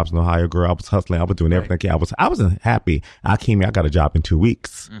 5 jobs in Ohio, girl. I was hustling. I was doing everything. I wasn't happy. I came here. I got a job in 2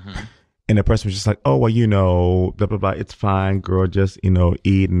 weeks. And the person was just like, oh, well, blah, blah, blah. It's fine, girl. Just,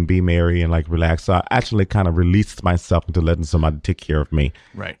 eat and be merry and like relax. So I actually kind of released myself into letting somebody take care of me.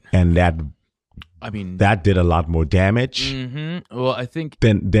 Right. And that did a lot more damage. Well, I think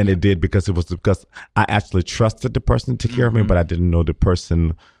than it did, because I actually trusted the person to take care of me, but I didn't know the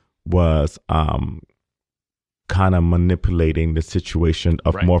person was kind of manipulating the situation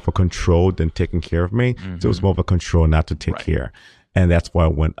of more for control than taking care of me. So it was more of a control not to take care. And that's why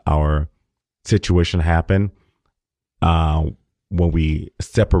when our situation happened, when we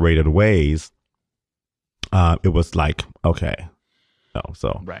separated ways, it was like, okay.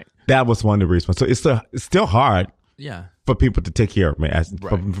 So that was one of the reasons. So it's still hard for people to take care of me,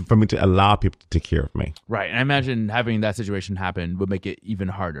 for me to allow people to take care of me. Right. And I imagine having that situation happen would make it even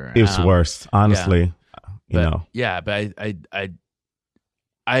harder. It's worse, honestly. Yeah. But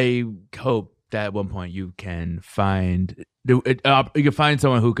I hope that at one point you can find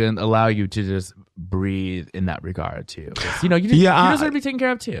someone who can allow you to just breathe in that regard too. You deserve to be taken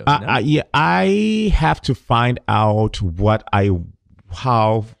care of too. I have to find out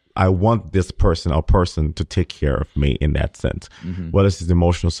how I want this person or person to take care of me in that sense. Well, this is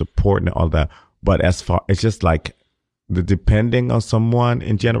emotional support and all that. But as far, it's just like the depending on someone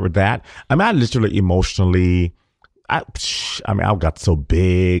in general, that I literally emotionally, I got so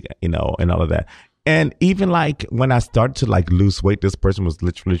big, and all of that. And even like when I started to like lose weight, this person was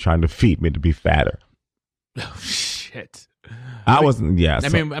literally trying to feed me to be fatter. Oh shit! I wasn't. Yeah. I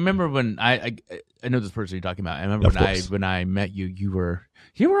remember when I know this person you're talking about. I remember when I met you. You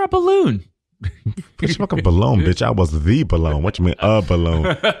were a balloon. Bitch, like a balloon, bitch. I was the balloon. What you mean, a balloon?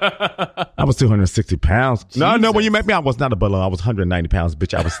 I was 260 pounds. Jesus. No. When you met me, I was not a balloon. I was 190 pounds,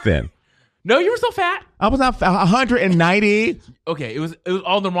 bitch. I was thin. No, you were so fat. I was not 190. Okay, it was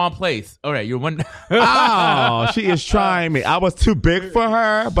all in the wrong place. All right, you're one. Oh, she is trying me. I was too big for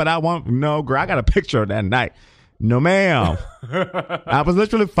her, but no, girl. I got a picture of that night. No, ma'am. I was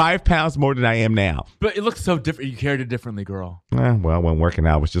literally 5 pounds more than I am now. But it looks so different. You carried it differently, girl. Well, when working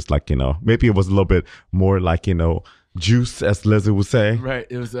out, it was just like, maybe it was a little bit more like, juice, as Lizzie would say. Right.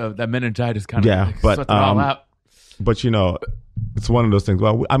 It was that meningitis kind of but sweat it all out. But it's one of those things.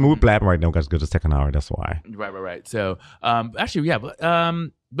 Well, I mean, we're blabbing right now because it's the second hour. That's why. Right. So, actually, yeah, but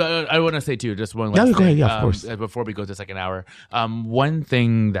I want to say too, just one last thing. Go ahead, yeah, of course. Before we go to the second hour, one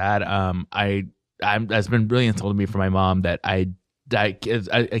thing that that's been really instilled in me from my mom that I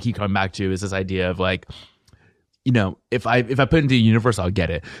keep coming back to is this idea of like, if I put into the universe, I'll get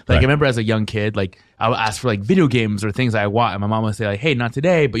it. Like, I remember as a young kid, like I would ask for like video games or things I want, and my mom would say like, "Hey, not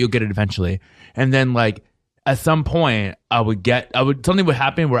today, but you'll get it eventually." And then like at some point, something would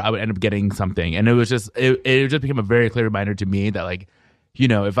happen where I would end up getting something, and it just became a very clear reminder to me that like,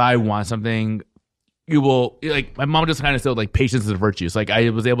 if I want something, you will, like, my mom just kind of said like patience is a virtue. So like I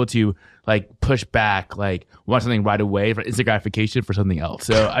was able to like push back, like want something right away for instant gratification for something else.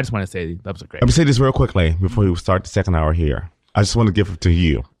 So I just want to say that was great. Let me say this real quickly before we start the second hour here. I just want to give it to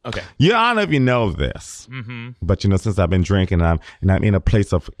you. Okay. I don't know if you know this, but since I've been drinking, I'm in a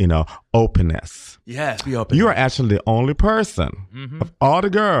place of openness. Yes, be open. You are actually the only person of all the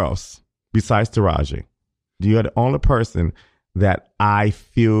girls besides Taraji. You are the only person that I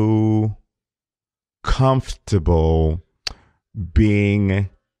feel comfortable being.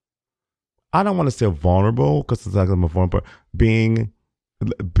 I don't want to say vulnerable because it's like I'm a vulnerable. Being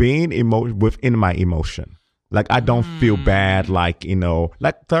within my emotion. Like, I don't feel bad, like,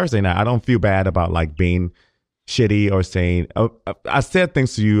 like Thursday night, I don't feel bad about, like, being shitty or saying, I said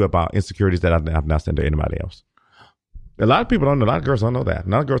things to you about insecurities that I've not said to anybody else. A lot of people don't know, a lot of girls don't know that. A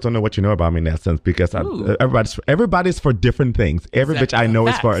lot of girls don't know what you know about me in that sense because everybody's for different things. Every bitch I know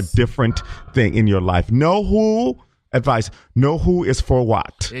is for a different thing in your life. Know who is for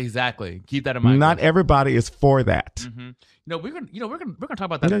what. Exactly. Keep that in mind. Not everybody is for that. We're gonna talk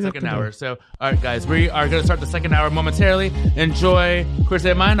about that in the second hour. So, all right, guys, we are gonna start the second hour momentarily. Enjoy Queer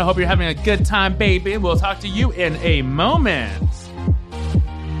State of Mind. I hope you're having a good time, baby. We'll talk to you in a moment.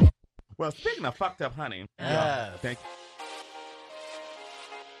 Well, speaking of fucked up, honey. Thank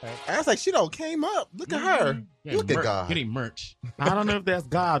you. I was like, she don't came up. Look at her. Look at God. Getting merch. I don't know if that's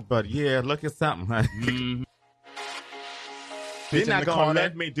God, but yeah, look at something, honey. They're not gonna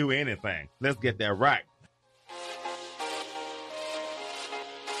let me do anything. Let's get that right.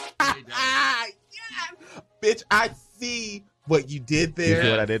 Bitch, I see what you did there. You see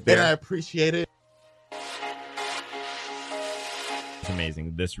what I did there? And I appreciate it. It's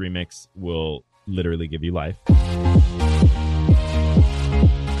amazing. This remix will literally give you life.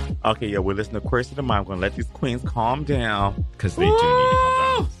 Okay, yeah, we're listening to Queer State of Mind. I'm going to let these queens calm down. Because they do need to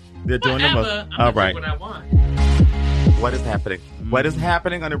calm down. They're doing the most. All right. What I want. What is happening? What is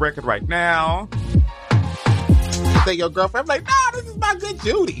happening on the record right now? Say your girlfriend. I'm like, nah, this is my good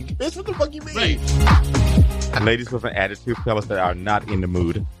Judy. Bitch, what the fuck you mean? Right. Ladies with an attitude, fellas that are not in the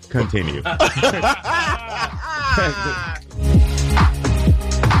mood. Continue.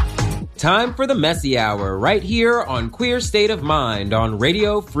 Time for the Messy Hour, right here on Queer State of Mind on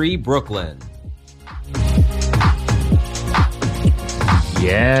Radio Free Brooklyn.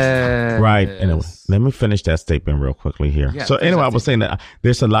 Yeah. Right. Anyway, let me finish that statement real quickly here. Yeah, so anyway, I was saying that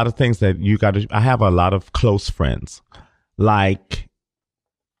there's a lot of things that you got to. I have a lot of close friends, like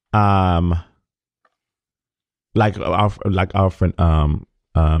our friend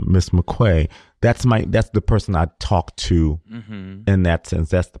Miss McQuay. That's the person I talk to in that sense.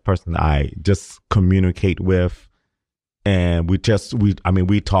 That's the person I just communicate with, and we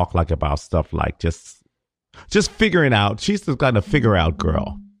talk like about stuff like just figuring out. She's the kind of figure out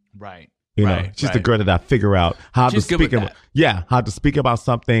girl, right? You know, she's the girl that I figure out how to speak about. Yeah, how to speak about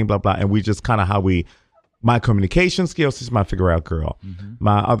something, blah blah, and we just kind of my communication skills. She's my figure out girl.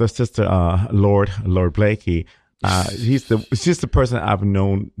 My other sister, Lord Blakey. She's the person I've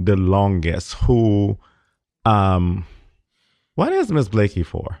known the longest. Who, what is Miss Blakey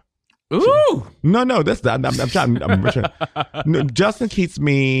for? Ooh, no, that's I'm trying. Justin keeps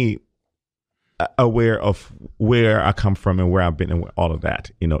me aware of where I come from and where I've been and all of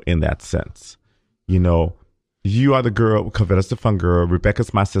that. You know, in that sense, you know, you are the girl. Cavetta's the fun girl.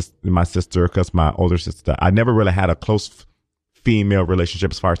 Rebecca's my sister because my older sister. I never really had a close female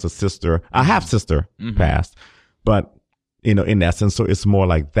relationship as far as a sister. I have sister passed. But, you know, in that sense, so it's more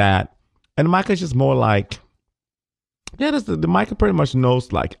like that. And Micah's just more like, the Micah pretty much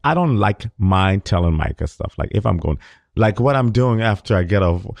knows, like, I don't mind telling Micah stuff. Like, if I'm going, like, what I'm doing after I get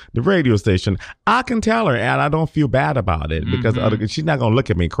off the radio station, I can tell her, and I don't feel bad about it because she's not going to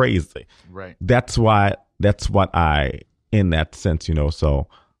look at me crazy. Right. That's what I, in that sense, you know, so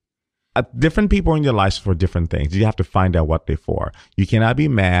different people in your lives for different things. You have to find out what they're for. You cannot be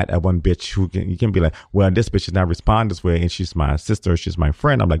mad at one bitch you can be like, well, this bitch does not respond this way, and she's my sister, she's my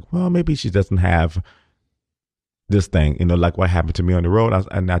friend. I'm like, well, maybe she doesn't have this thing, like what happened to me on the road.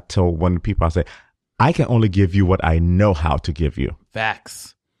 And I told one of the people, I said, I can only give you what I know how to give you.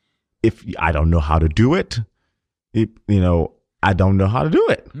 Facts. If I don't know how to do it, I don't know how to do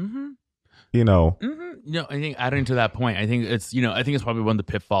it. I think adding to that point, I think it's probably one of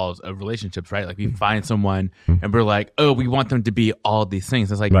the pitfalls of relationships, right? Like we find someone and we're like, oh, we want them to be all these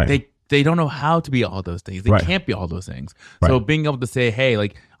things. It's like they don't know how to be all those things. They can't be all those things. So being able to say, hey,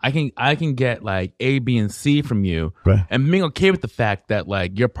 like I can get like A, B, and C from you, and being okay with the fact that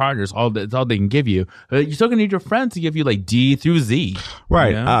like your partner's it's all they can give you. But you're still gonna need your friends to give you like D through Z.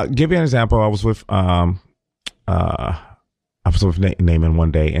 Right. Give you an example. I was with Naaman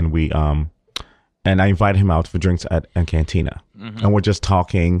one day, and we and I invited him out for drinks at Cantina, and we're just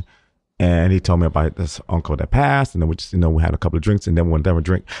talking. And he told me about this uncle that passed, and then we just, we had a couple of drinks, and then one day we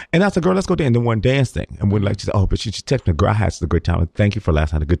drink. And I said, girl, let's go dance. And then one dancing. And we're like, she said, oh, but she texted me, girl, I had a great time. Thank you for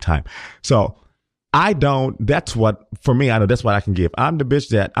last night, had a good time. So that's what, for me, I know that's what I can give. I'm not the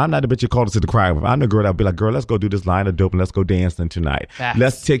bitch you called us to the cry with. I'm the girl that'll be like, girl, let's go do this line of dope and let's go dancing tonight. Facts.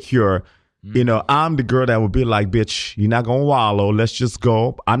 Let's take your, I'm the girl that would be like, bitch, you're not going to wallow. Let's just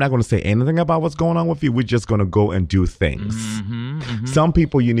go. I'm not going to say anything about what's going on with you. We're just going to go and do things. Some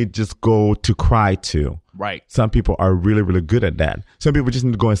people you need to just go to cry to. Right. Some people are really, really good at that. Some people just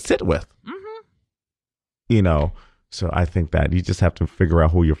need to go and sit with. So I think that you just have to figure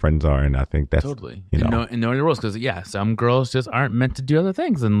out who your friends are. And I think that's totally, and knowing the rules. Because some girls just aren't meant to do other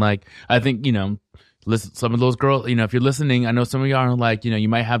things. And like, I think, listen, some of those girls, if you're listening, I know some of you are like, you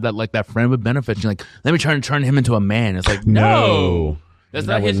might have that friend with benefits. You're like, let me try and turn him into a man. It's like, no, that's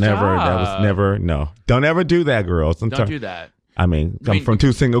not his job. That was never, no. Don't ever do that, girls. Don't do that. I mean, come from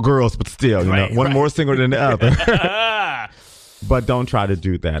two single girls, but still, one more single than the other. But don't try to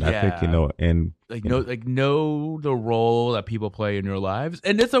do that. I think, and know the role that people play in your lives,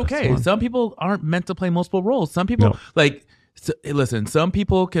 and it's okay. Some people aren't meant to play multiple roles. Some people listen. Some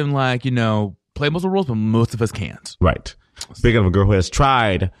people can play multiple roles, but most of us can't. Right. Speaking of a girl who has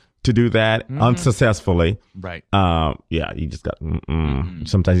tried to do that unsuccessfully, right? You just got.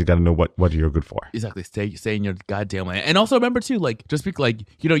 Sometimes you got to know what you're good for. Exactly. Stay in your goddamn lane. And also remember too, just be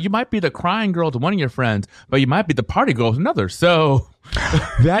you might be the crying girl to one of your friends, but you might be the party girl to another. So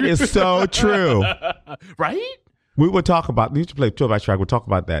that is so true, right? We will talk about. We need to play Throwback Track. We'll talk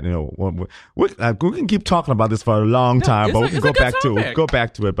about that. We can keep talking about this for a long time, but we can go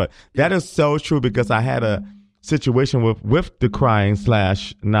back to it. But that is so true because I had a situation with the crying /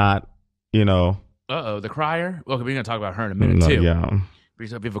 not. The crier. Well, we're gonna talk about her in a minute too. Yeah. If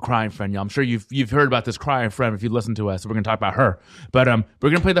you have a crying friend, I'm sure you've heard about this crying friend if you listen to us. So we're gonna talk about her. But we're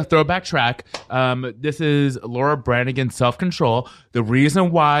gonna play the throwback track. This is Laura Branigan, Self Control. The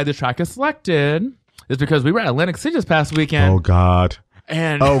reason why the track is selected is because we were at Atlantic City this past weekend. Oh God.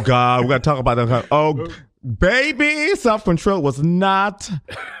 And we gotta talk about that. Oh baby, Self Control was not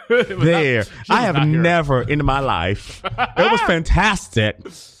there. I have never in my life. It was fantastic.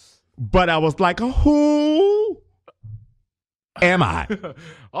 But I was like, who am I?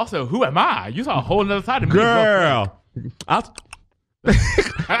 Also, who am I? You saw a whole other side of me. Girl. Play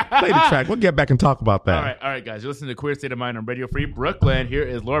the track. We'll get back and talk about that. All right, guys. You're listening to Queer State of Mind on Radio Free Brooklyn. Here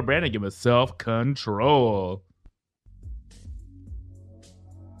is Laura Branigan with Self Control.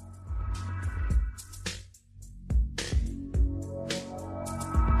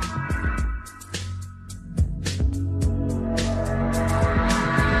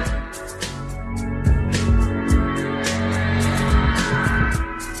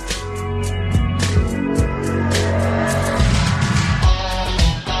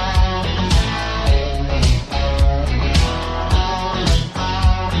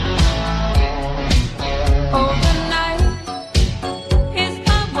 Oh,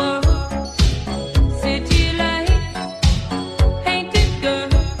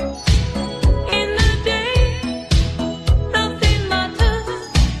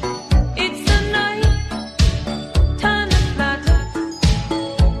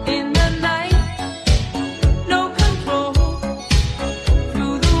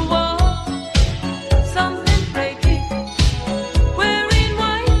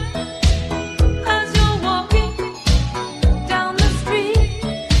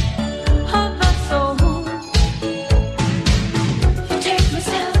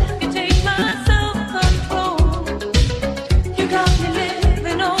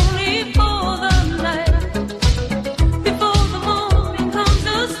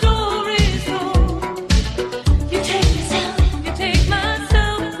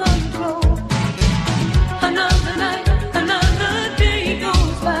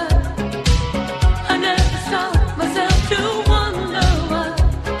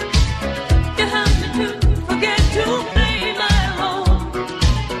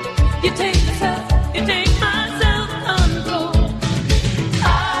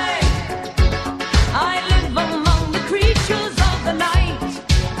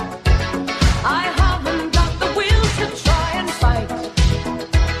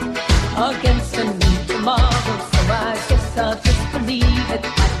 against a new tomorrow. So I guess I'll just believe it.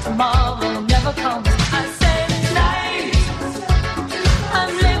 Like tomorrow never comes. I said tonight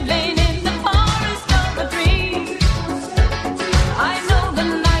I'm living in the forest of a dream. I know the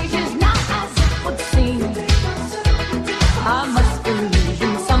night is not as it would seem. I must believe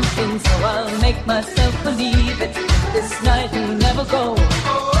in something, so I'll make myself believe it. This night will never go.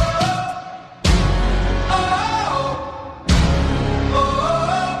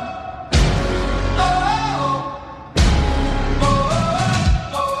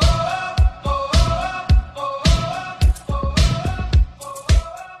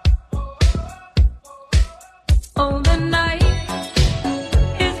 Oh, the night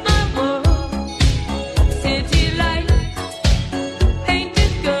is my world. City lights,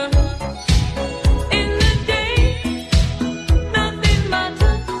 painted girls. In the day, nothing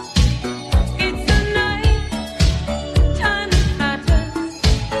matters. It's the night, time matters.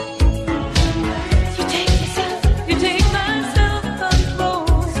 You take myself control.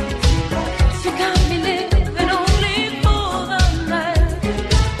 You got me living only for the night.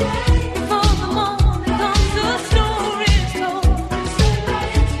 Before the morning comes, the story's told.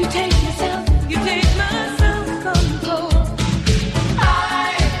 You take myself control. I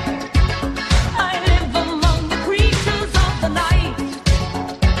live among the creatures of the night.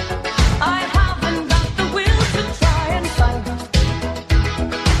 I haven't got the will to try and fight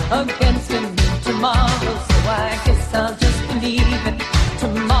against a new tomorrow. So I guess I'll just believe it.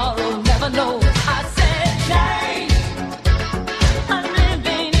 Tomorrow never knows. I said night. I'm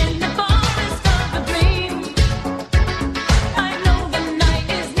living in the forest of a dream. I know the night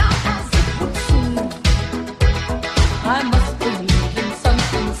is not as it would seem. I must believe in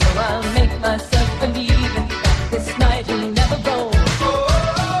something, so I'll make myself believe it. This night will never go.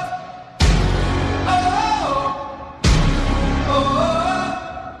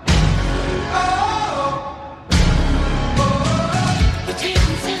 You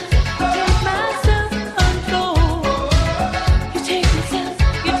take myself control. You take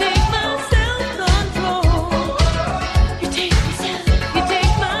myself control. You take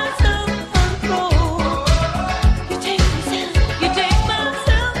myself control. You take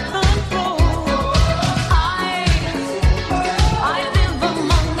myself control. I live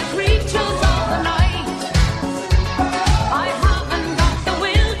among the creatures of the night. I haven't got the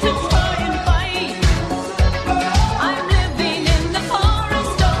will to try and fight. I'm living in the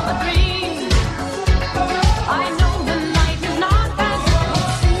forest of a dream. I know the night is not as it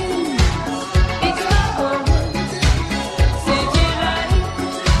would seem. It's my world, city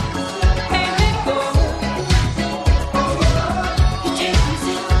lights, painted gold.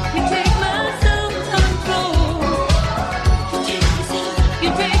 You take myself control. You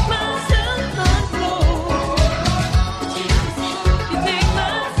take myself control. You take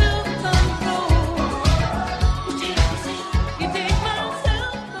myself control. You take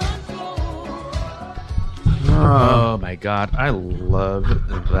myself control. Oh my God, I love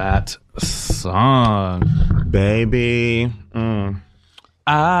that song, baby.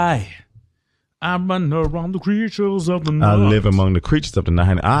 I run around the creatures of the I night. live among the creatures of the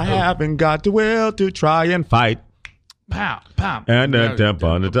night. I haven't got the will to try and fight. Pow, pow. And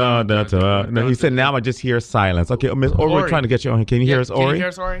no, he said, now I just hear silence. Okay, Miss Ori, we're trying to get you on here. Can you hear us, Ori? Can you hear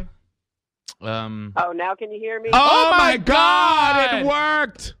us, Ori? Oh, now can you hear me? Oh my God, it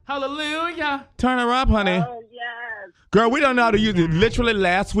worked. Hallelujah. Turn her up, honey. Oh, yes. Girl, we don't know how to use it. Literally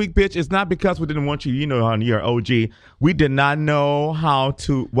last week, bitch, it's not because we didn't want you, on your OG. We did not know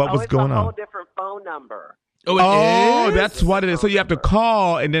what was going It's a whole on. different phone number. Oh, it is? That's what it is. So you have to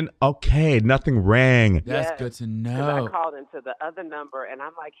call and then, okay, nothing rang. That's good to 'Cause know. I called into the other number, and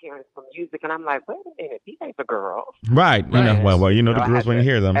I'm like hearing some music, and I'm like, wait a minute, these ain't the girls. Right. You know, well, the So I girls had when you to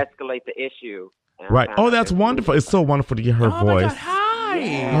hear them. escalate the issue. and I Right. found Oh, out that's it was wonderful. It's so wonderful to hear her voice. Hi.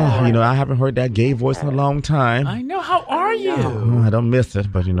 Oh, I haven't heard that gay voice in a long time. I know. How are you? Oh, I don't miss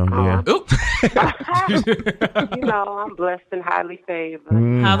it, but yeah. You know, I'm blessed and highly favored.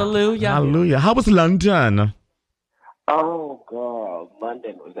 Hallelujah. Hallelujah. How was London? Oh, girl,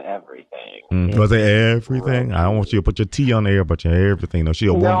 London was everything. Was it everything? I don't want you to put your T on there, but you're everything. No, she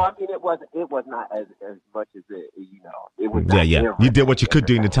a woman. No, I mean it was not as much as it. It was. Yeah. not You did what you could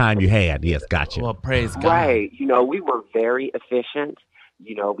do in the time you had. Yes, gotcha. Well, praise God. Right. We were very efficient.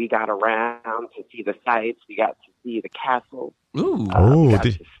 We got around to see the sights. We got to see the castle. Ooh.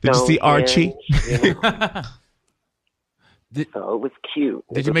 Did you see Archie? So it was cute.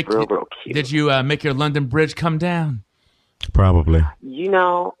 Did you make real cute? Did you make your London Bridge come down? Probably.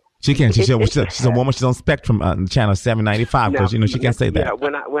 She can't. She's a woman. She's on Spectrum channel 795 because she can't say that. Yeah,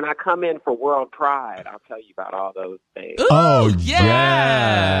 when I come in for World Pride, I'll tell you about all those things. Oh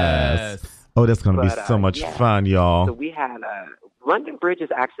yes. Yes. Oh, that's going to be so much yeah. fun, y'all. So we had London Bridge is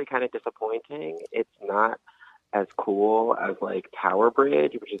actually kind of disappointing. It's not as cool as like Tower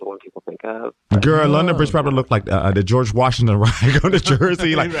Bridge, which is the one people think of. Girl, London Bridge probably looked like the George Washington ride going to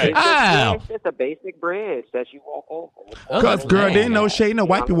Jersey. Like, It's just a basic bridge that you walk over. Because, girl, there ain't no shade. No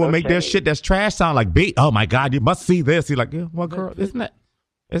white people will make their shit that's trash sound like beat. Oh my God, you must see this. You're like, yeah, well, girl, isn't that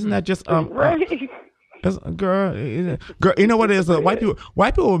just girl, you know what it is? White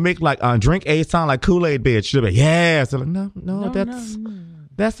people will make like drink A sound like Kool-Aid bitch. They'll be yeah. So like, no,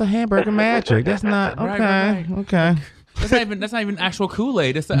 that's a hamburger magic. That's not okay. Right. Okay. That's not even actual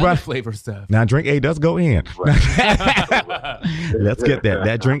Kool-Aid. It's the other flavor stuff. Now drink A does go in. Let's get that.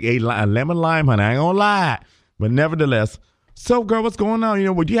 That drink A lemon lime, honey. I ain't gonna lie, but nevertheless. So, girl, what's going on? You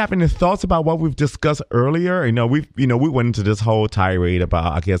know, would you have any thoughts about what we've discussed earlier? You know, we went into this whole tirade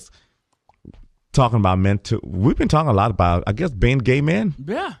about, I guess, talking about we've been talking a lot about, I guess, being gay men.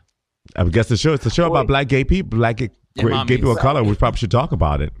 Yeah. I guess it's a show about black gay people, gay people of color. We probably should talk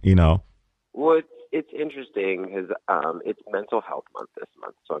about it, you know. Well, it's interesting because it's Mental Health Month this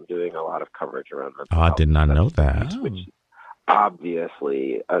month, so I'm doing a lot of coverage around mental health. I did not know that. Which is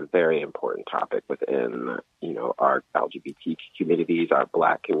obviously a very important topic within, you know, our LGBT communities, our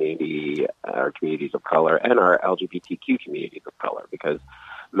black community, our communities of color, and our LGBTQ communities of color, because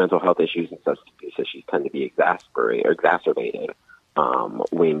mental health issues and substance abuse issues tend to be exacerbated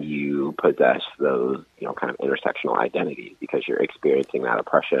when you possess those, you know, kind of intersectional identities, because you're experiencing that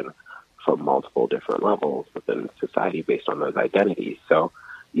oppression from multiple different levels within society based on those identities. So,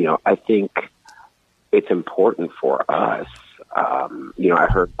 you know, I think it's important for us. You know, I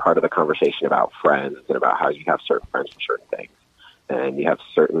heard part of the conversation about friends and about how you have certain friends for certain things, and you have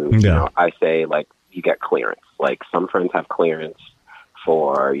certain, you know, I say like you get clearance. Like some friends have clearance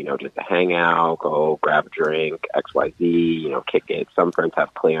for, you know, just to hang out, go grab a drink, XYZ, you know, kick it. Some friends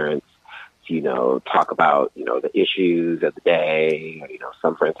have clearance to, you know, talk about, you know, the issues of the day. You know,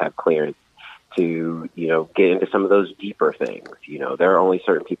 some friends have clearance to, you know, get into some of those deeper things. You know, there are only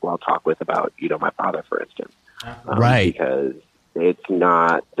certain people I'll talk with about, you know, my father, for instance. Right. Because it's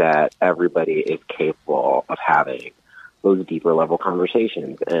not that everybody is capable of having those deeper level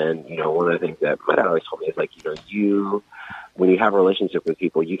conversations. And, you know, one of the things that my dad always told me is like, you know, when you have a relationship with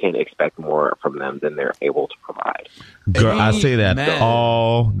people, you can't expect more from them than they're able to provide. Girl, I say that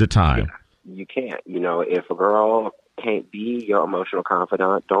all the time. You can't. You know, if a girl can't be your emotional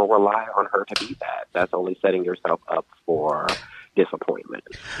confidant, don't rely on her to be that. That's only setting yourself up for disappointment.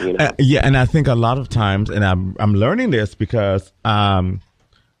 You know? Yeah, and I think a lot of times, and I'm learning this because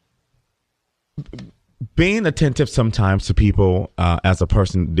being attentive sometimes to people as a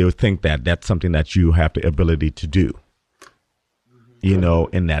person, they'll think that that's something that you have the ability to do. You know,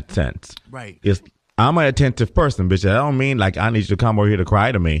 in that sense. Right. I'm an attentive person, bitch. I don't mean like I need you to come over here to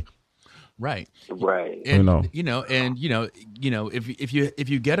cry to me. Right. And, you know, if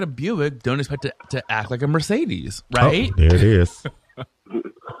you get a Buick, don't expect to act like a Mercedes, right? Oh, there it is.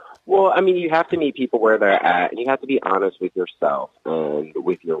 Well, I mean, you have to meet people where they're at, and you have to be honest with yourself and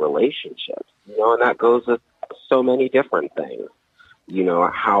with your relationships. You know, and that goes with so many different things. You know,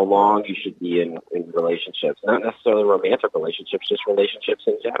 how long you should be in relationships, not necessarily romantic relationships, just relationships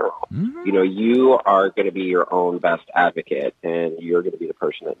in general. Mm-hmm. You know, you are going to be your own best advocate, and you're going to be the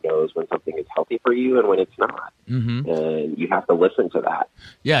person that knows when something is healthy for you and when it's not. Mm-hmm. And you have to listen to that.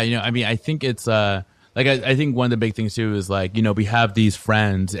 Yeah, you know, I mean, I think it's like I think one of the big things too is like, you know, we have these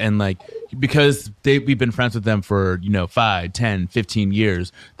friends, and like because we've been friends with them for, you know, 5, 10, 15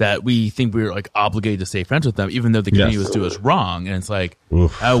 years, that we think we're like obligated to stay friends with them, even though they continue to do us wrong. And it's like,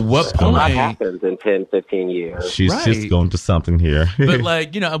 at what point? What happens in 10, 15 years? She's just going to something here. But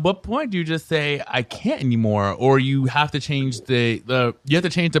like, you know, at what point do you just say I can't anymore, or you have to change the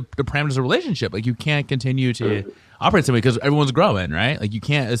parameters of the relationship? Like you can't continue to operate that way because everyone's growing, right? Like you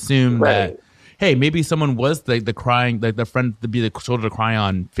can't assume that. Hey, maybe someone was the crying, like the friend to be the shoulder to cry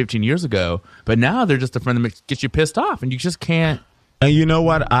on 15 years ago, but now they're just a friend that gets you pissed off, and you just can't. And you know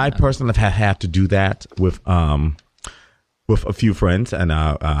what? I personally have had to do that with a few friends, and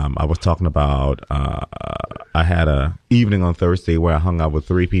I was talking about. I had a evening on Thursday where I hung out with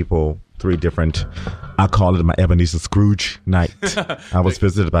 3 people, 3 different. I call it my Ebenezer Scrooge night. I was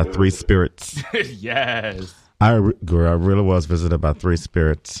visited by 3 spirits. Yes, I really was visited by 3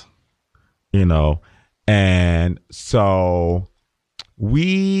 spirits. You know, and so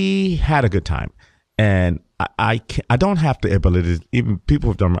we had a good time, and I don't have the ability. Even people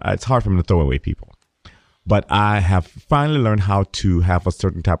have done. It's hard for me to throw away people, But I have finally learned how to have a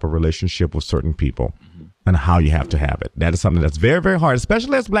certain type of relationship with certain people and how you have to have it. That is something that's very, very hard,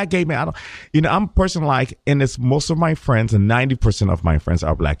 especially as a black gay man. I'm a person like, and it's most of my friends and 90% of my friends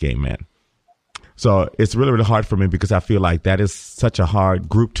are black gay men. So it's really, really hard for me because I feel like that is such a hard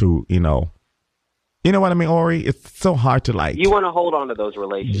group to, you know what I mean, Ori? It's so hard to like. You want to hold on to those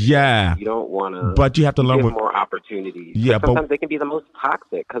relationships. Yeah. You don't want to. But you have to learn give with more opportunities. Yeah, but sometimes they can be the most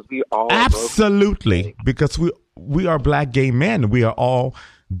toxic because we all absolutely because we are black gay men. We are all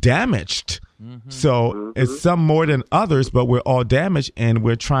damaged. So it's some more than others, but we're all damaged, and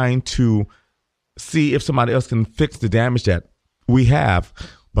we're trying to see if somebody else can fix the damage that we have.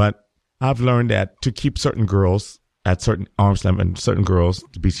 But I've learned that to keep certain girls at certain arm's length and certain girls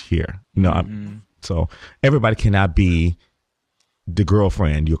to be here. So everybody cannot be the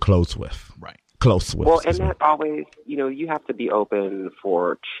girlfriend you're close with. Right. Close with. Well, and that always, you have to be open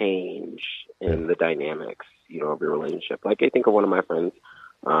for change in the dynamics, of your relationship. Like I think of one of my friends,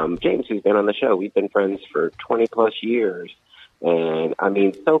 James, who's been on the show. We've been friends for 20 plus years. And I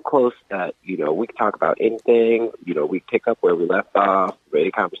mean, so close that, we can talk about anything, we pick up where we left off,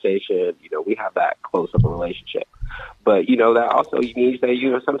 ready conversation, we have that close of a relationship. But, that also means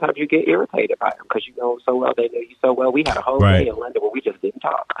that, sometimes you get irritated by them because you know so well, they know you so well. We had a whole day in London where we just didn't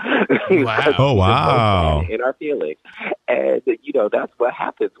talk. Wow. Oh, wow. In our feelings. And, that's what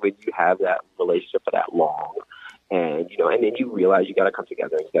happens when you have that relationship for that long. And, and then you realize you got to come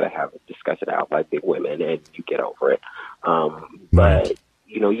together and you got to discuss it out like big women and you get over it. But,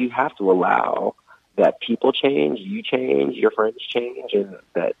 you have to allow that people change, you change, your friends change, and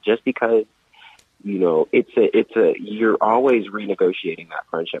that just because, you're always renegotiating that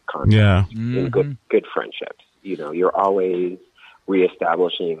friendship contract in good friendships. You're always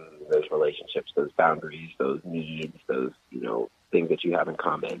reestablishing those relationships, those boundaries, those needs, those, things that you have in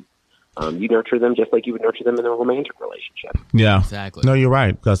common. You nurture them just like you would nurture them in a romantic relationship. Yeah, exactly. No, you're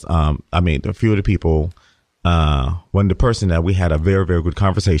right. Because, a few of the people, when the person that we had a very, very good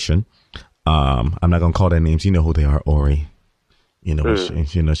conversation, I'm not going to call their names. You know who they are, Ori.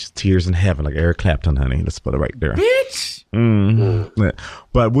 She's tears in heaven, like Eric Clapton, honey. Let's put it right there. Bitch! Mm-hmm. Yeah.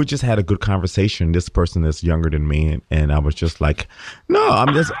 But we just had a good conversation. This person is younger than me. And I was just like, no,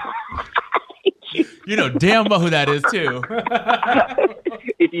 I'm just... You know damn well who that is, too.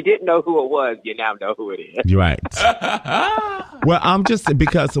 If you didn't know who it was, you now know who it is. You're right. Well, I'm just,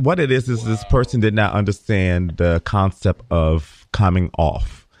 because what it is this person did not understand the concept of coming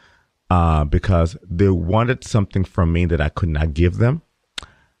off. Because they wanted something from me that I could not give them.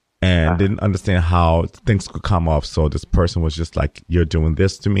 And didn't understand how things could come off. So this person was just like, you're doing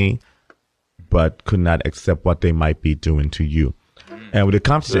this to me, but could not accept what they might be doing to you. And with the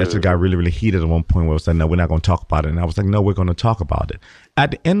conversation actually got really, really heated at one point where I was like, no, we're not going to talk about it. And I was like, no, we're going to talk about it.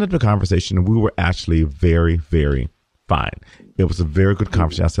 At the end of the conversation, we were actually very, very fine. It was a very good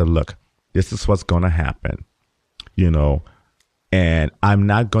conversation. I said, look, this is what's going to happen, and I'm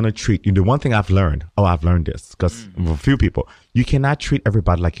not going to treat you. The one thing I've learned this because a few people, you cannot treat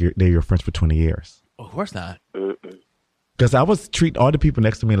everybody like they're your friends for 20 years. Of course not. Because I was treat all the people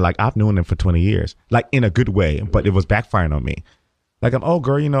next to me like I've known them for 20 years, like in a good way, but it was backfiring on me. Like,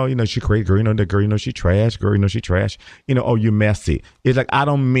 girl, she crazy, girl, that girl, she trash, girl, she trash. Oh, you're messy. It's like, I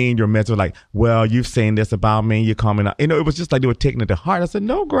don't mean you're messy. Like, well, you've saying this about me, you're coming out. It was just like they were taking it to heart. I said,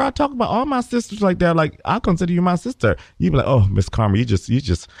 no, girl, I talk about all my sisters like that. Like, I consider you my sister. You be like, oh, Miss Karma, you just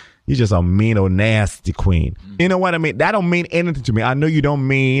a mean old nasty queen. You know what I mean? That don't mean anything to me. I know you don't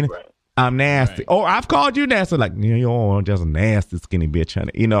mean I'm nasty. Or I've called you nasty. Like, you're just a nasty skinny bitch,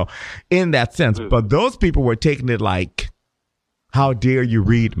 honey. In that sense. But those people were taking it like, how dare you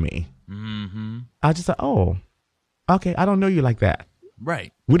read me? Mm-hmm. I just said, oh, okay, I don't know you like that.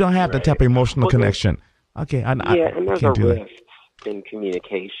 Right. We don't have that type of emotional connection. Okay, and there's a rift in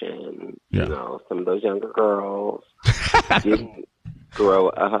communication. Some of those younger girls didn't grow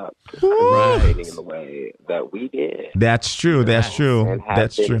up communicating in the way that we did. That's true. That's true. And have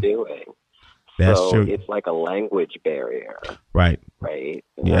That's been true. doing. That's true. It's like a language barrier. Right. Right.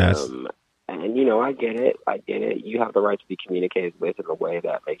 Yes. And, I get it. You have the right to be communicated with in a way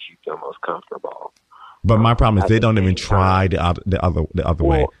that makes you feel most comfortable. But my problem is they don't even try the other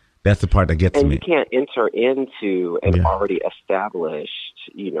way. That's the part that gets me. And you can't enter into an already established,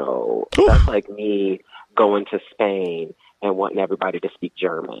 that's like me going to Spain and wanting everybody to speak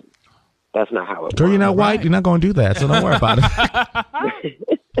German. That's not how it works. Girl, you're not white. You're not going to do that, so don't worry about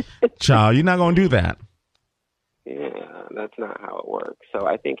it. Child, you're not going to do that. Yeah, that's not how it works. So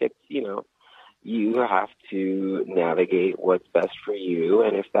I think it's, you have to navigate what's best for you.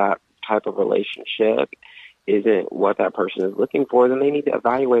 And if that type of relationship isn't what that person is looking for, then they need to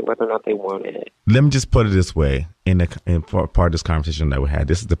evaluate whether or not they want it. Let me just put it this way in part of this conversation that we had.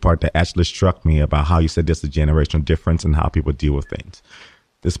 This is the part that actually struck me about how you said there's a generational difference in how people deal with things.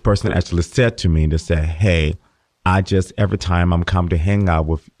 This person actually said to me, they said, hey, every time I'm coming to hang out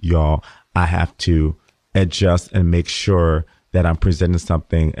with y'all, I have to adjust and make sure that I'm presenting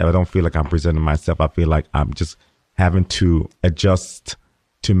something. If I don't feel like I'm presenting myself, I feel like I'm just having to adjust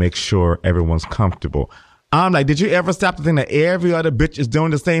to make sure everyone's comfortable. I'm like, did you ever stop to think that every other bitch is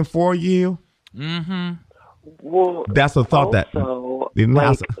doing the same for you? Mm-hmm. Well, that's a thought also,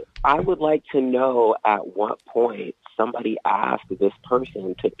 I would like to know at what point somebody asked this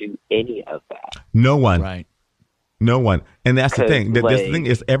person to do any of that. No one. Right. No one. And that's the thing. The thing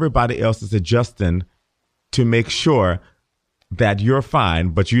is everybody else is adjusting to make sure that you're fine,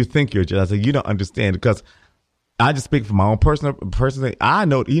 but you think you're just, you don't understand, because I just speak from my own personal. I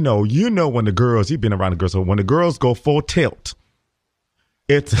know, you know when the girls, you've been around the girls, so when the girls go full tilt,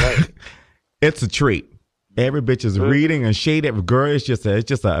 it's it's a treat. Every bitch is reading and shade. Every girl is just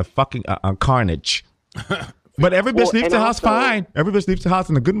a fucking carnage. But every bitch leaves the house fine. Every bitch leaves the house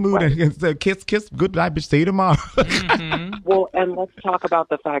in a good mood and kiss, good night, bitch. See you tomorrow. Well, and let's talk about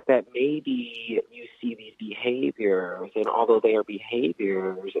the fact that maybe you see these behaviors, and although they are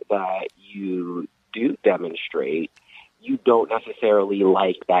behaviors that you do demonstrate, you don't necessarily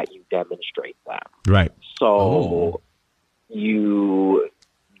like that you demonstrate them. Right. So you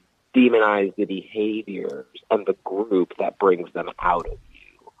demonize the behaviors and the group that brings them out of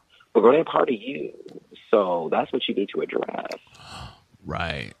you. But they're part of you. So that's what you need to address.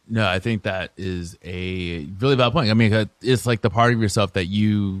 Right. No, I think that is a really valid point. I mean, it's like the part of yourself that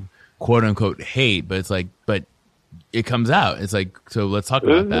you quote unquote hate, but it's like, but it comes out. It's like, so let's talk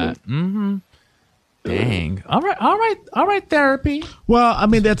about that. Mm-hmm. Dang. All right, therapy. Well, I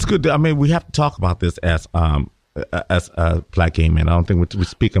mean, that's good. I mean, we have to talk about this as Black gay men. I don't think we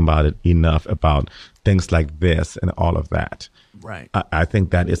speak about it enough, about things like this and all of that. Right. I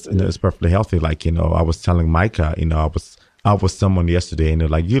think that it's perfectly healthy. Like, I was telling Micah, I was someone yesterday and they're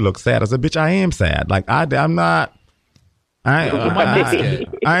like, you look sad. I said, bitch, I am sad. Like, I'm not. I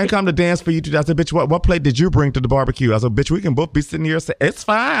ain't come to dance for you today. I said, bitch, what plate did you bring to the barbecue? I said, bitch, we can both be sitting here. It's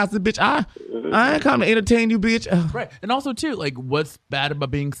fine. I said, bitch, I ain't come to entertain you, bitch. Right. And also, too, like, what's bad about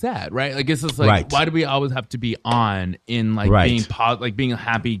being sad, right? Like, it's just like, why do we always have to be on in, like, being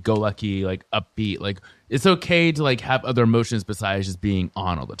happy-go-lucky, like, upbeat? Like, it's okay to, like, have other emotions besides just being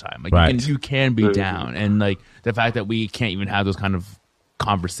on all the time. Like, you can be down. And, like, the fact that we can't even have those kind of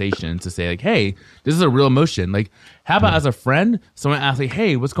conversation to say, like, hey, this is a real emotion. Like, how about as a friend, someone asks, like,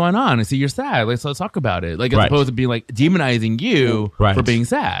 hey, what's going on? I see you're sad. Let's talk about it. Like, as opposed to being like demonizing you for being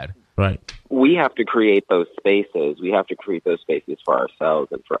sad. Right. We have to create those spaces. We have to create those spaces for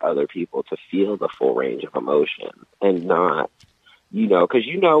ourselves and for other people to feel the full range of emotion, and not, because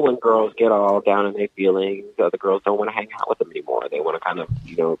when girls get all down in their feelings, other girls don't want to hang out with them anymore. They want to kind of,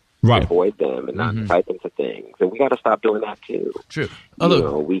 avoid them and not invite them to things. And we got to stop doing that too. True.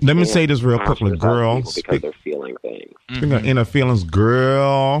 Let me say this real quickly, girl. Because they're feeling things. Speaking of inner feelings,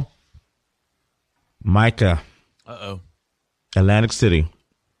 girl, Micah. Atlantic City.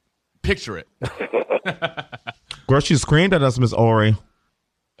 Picture it. Girl, she screamed at us, Miss Ori.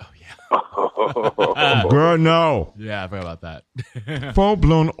 Oh, yeah. Girl, no. Yeah, I forgot about that.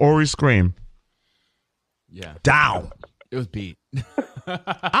 Full-blown Ori scream. Yeah. Down. It was beat.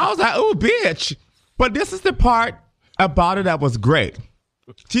 I was like, oh, bitch. But this is the part about it that was great.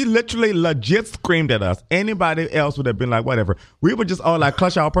 She literally legit screamed at us. Anybody else would have been like, whatever. We would just all like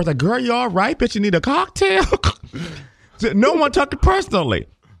clutch our purse. Like, girl, you all right? Bitch, you need a cocktail? No one took it personally.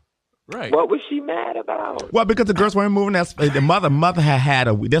 Right. What was she mad about? Well, because the girls weren't moving. The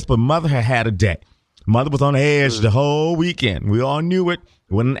mother had a day. Mother was on the edge the whole weekend. We all knew it.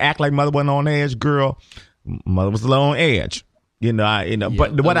 Wouldn't act like mother wasn't on the edge, girl. Mother was a little on edge.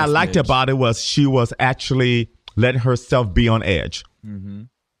 But what I liked about it was she was actually letting herself be on edge. Mm-hmm.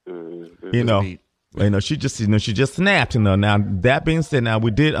 She just snapped. Now that being said, now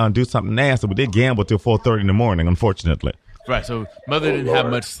we did do something nasty. We did gamble till 4:30 in the morning, unfortunately. Right, so mother didn't have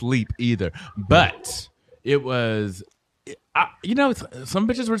much sleep either, but it was, some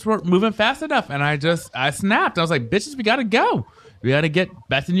bitches were moving fast enough, and I snapped. I was like, bitches, we gotta go. We gotta get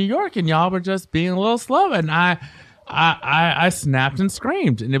back to New York, and y'all were just being a little slow, and I snapped and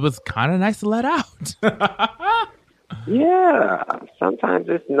screamed, and it was kind of nice to let out. Yeah, sometimes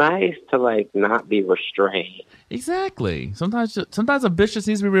it's nice to like not be restrained. Exactly. Sometimes a bitch just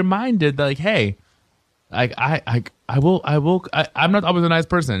needs to be reminded that, like, hey, I'm not always a nice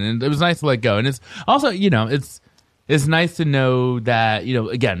person, and it was nice to let go. And it's also, it's nice to know that,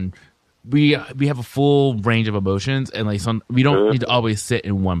 again, we have a full range of emotions, and like we don't need to always sit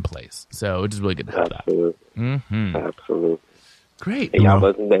in one place. So it's just really good to have that. Mm-hmm. Absolutely. Great. And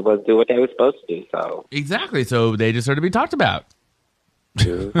they wasn't doing what they were supposed to do. So exactly. So they deserve to be talked about.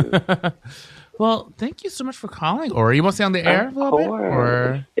 Well, thank you so much for calling, Ori. You want to stay on the air a little bit?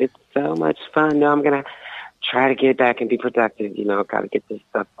 Or? It's so much fun. No, I'm going to try to get back and be productive. Got to get this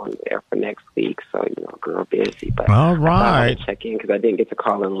stuff on the air for next week. So, girl busy. But all I right. check in because I didn't get to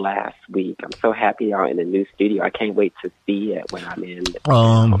call in last week. I'm so happy y'all in the new studio. I can't wait to see it when I'm in.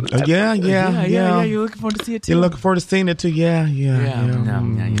 Yeah. You're looking forward to see it too. You're looking forward to seeing it too. Yeah.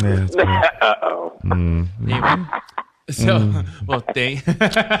 Uh-oh. So, well, thank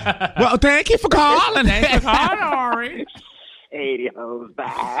you for calling. Thanks for calling, Ori. 80 hoes.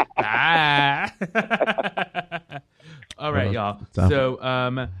 Bye. Bye. All right, y'all. So,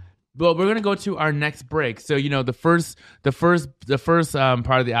 well, we're gonna go to our next break. So, the first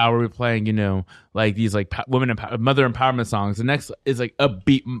part of the hour we're playing, like these like mother empowerment songs. The next is like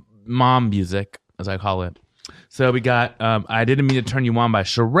upbeat mom music, as I call it. So we got I Didn't Mean to Turn You On by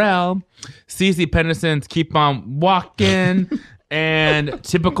Sherelle, Cece Peniston's Keep On Walking, and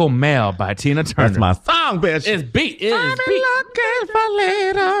Typical Male by Tina Turner. That's my song, bitch. It's beat. It is beat. Looking for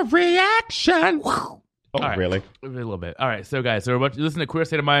little reaction. Oh, right. Really? A little bit. All right. So, guys, we're about to listen to Queer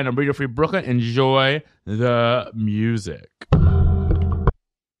State of Mind on Radio Free Brooklyn. Enjoy the music.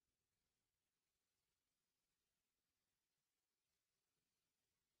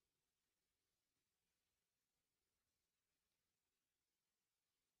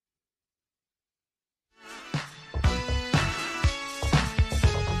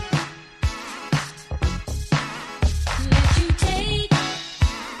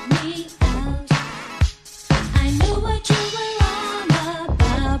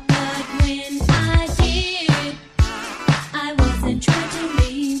 I was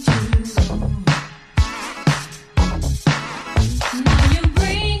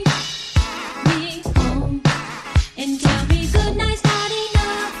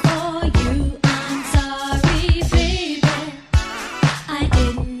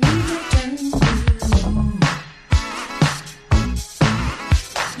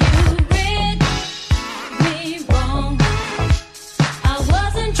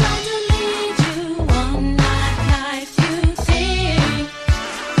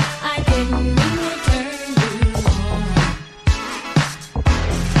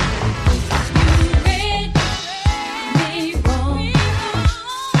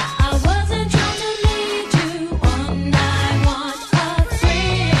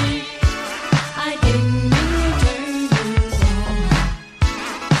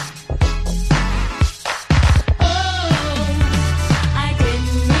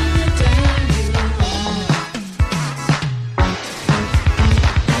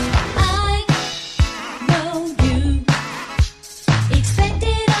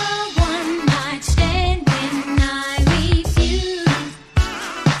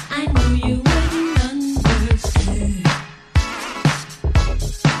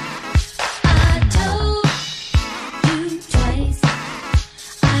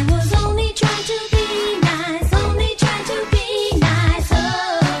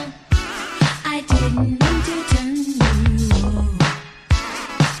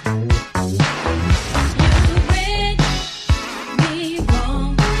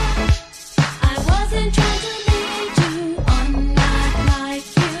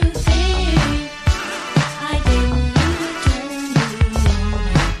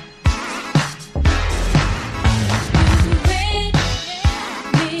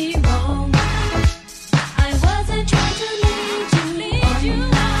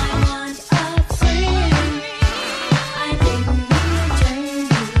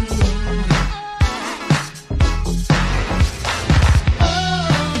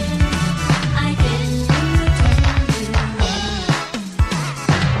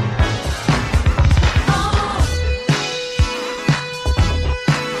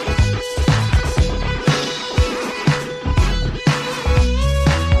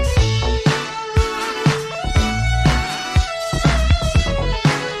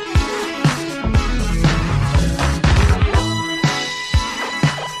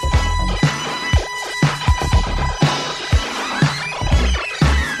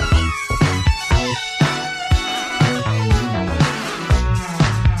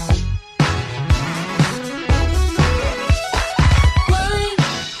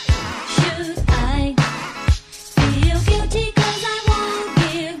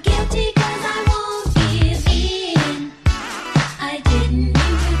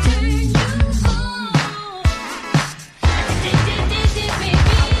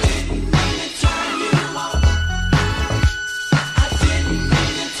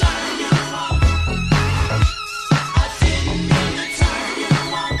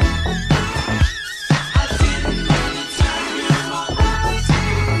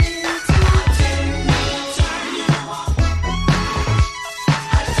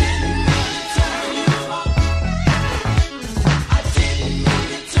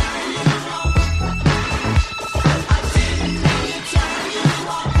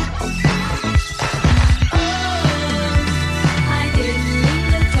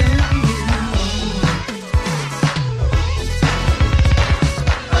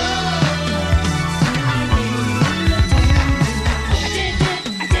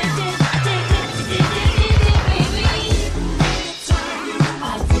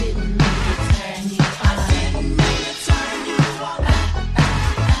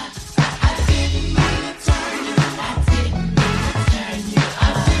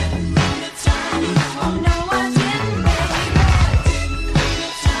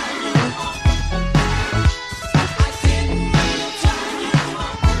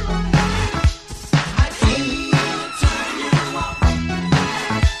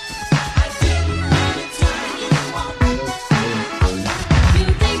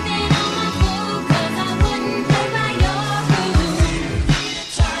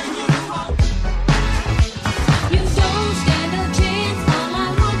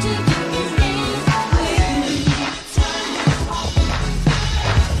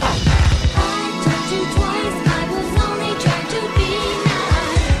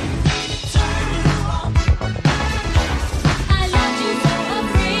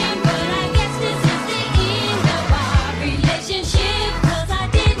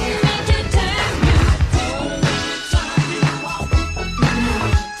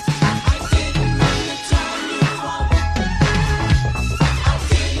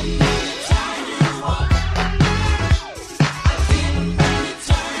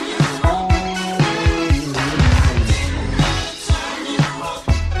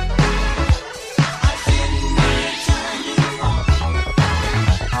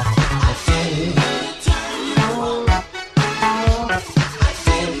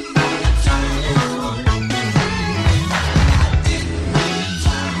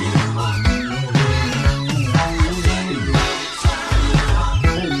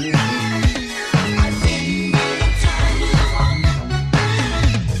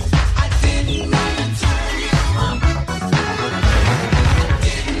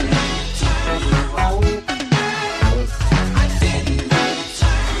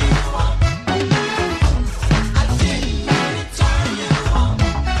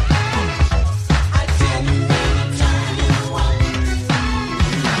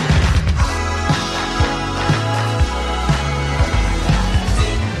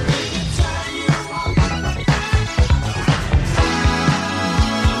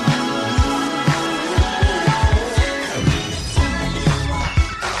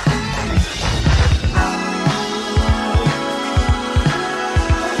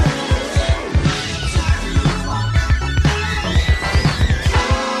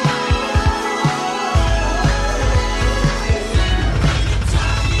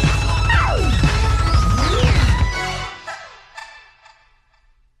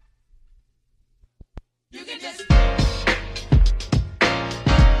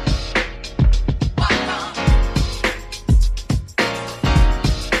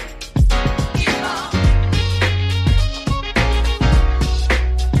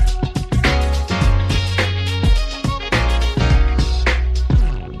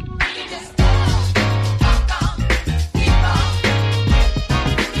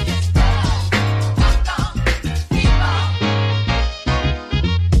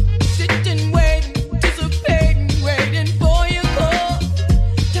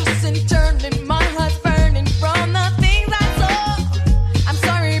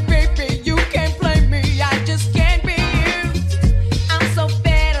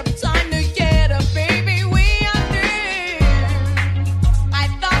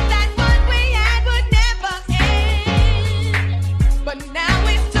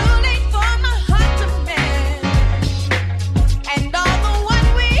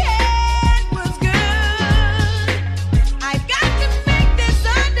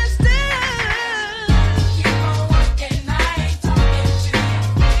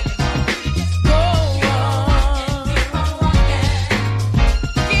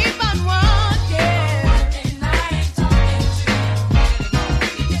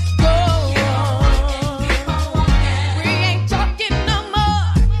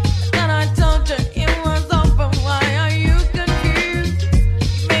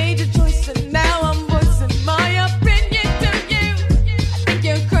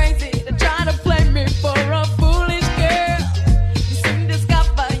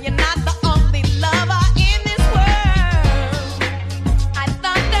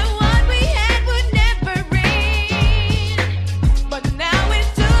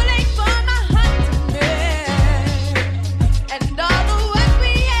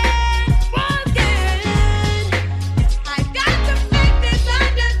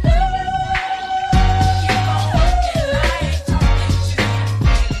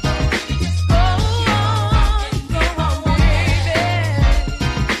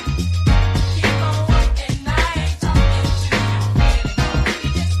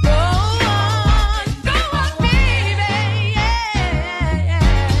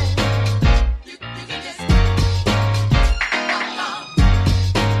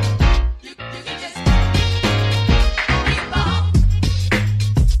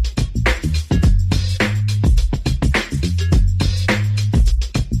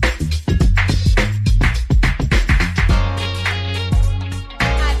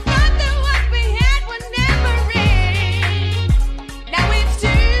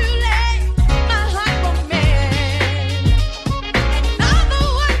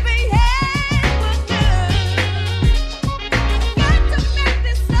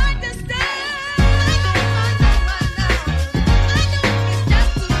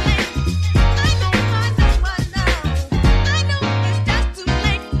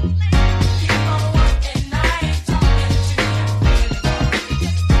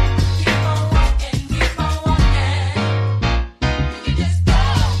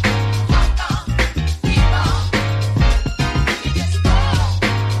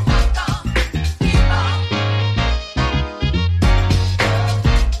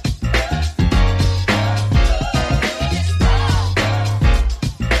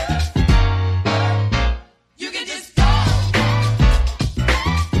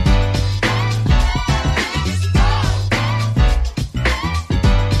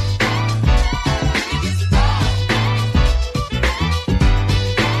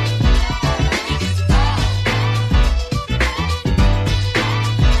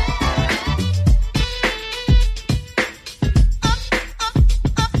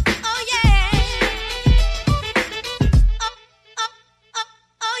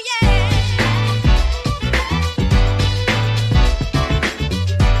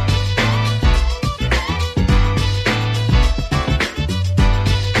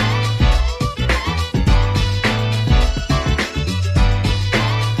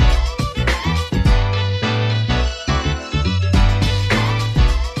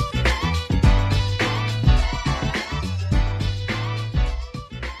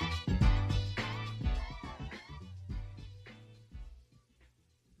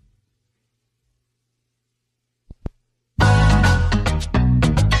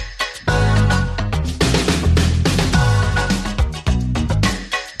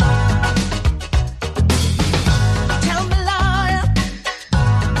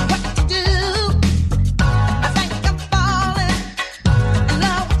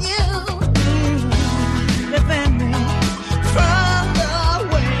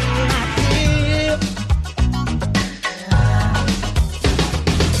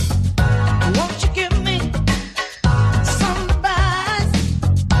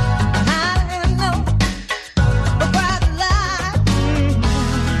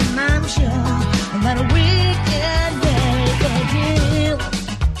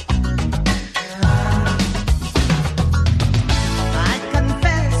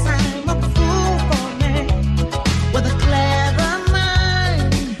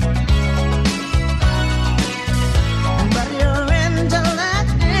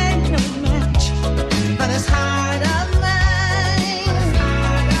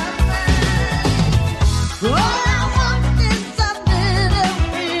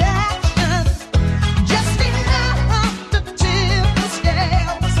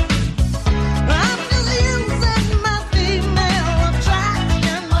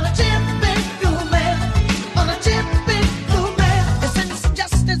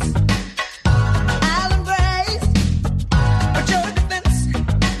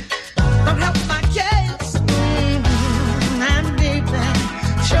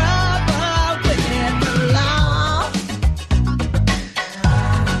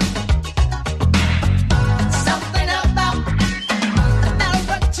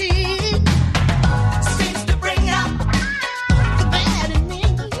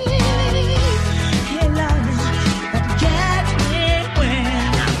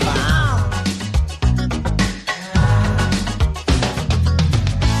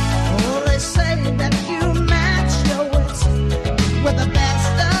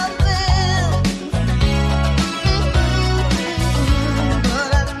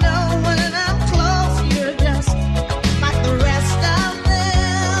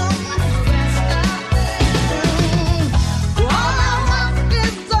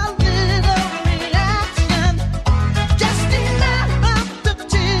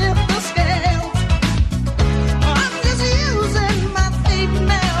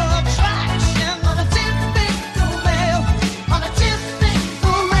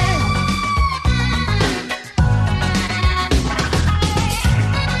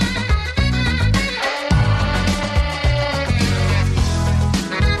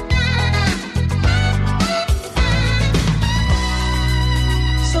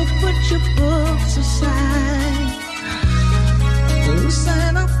put your books aside,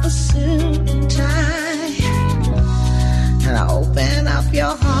 loosen up the suit and tie, and open up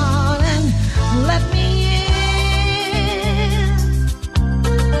your heart and let me in.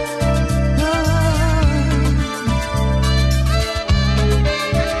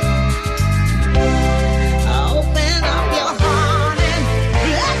 Open up your heart and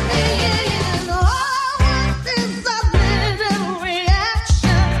let me in. Oh, what is a little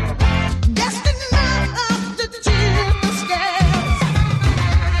reaction? Just enough to tip the scales.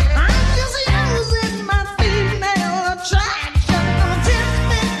 I'm just using my female attraction. I'm a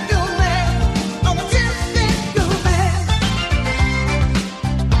typical man. I'm a typical man.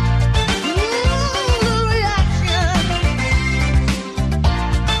 The reaction.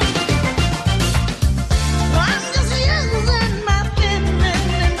 I'm just using my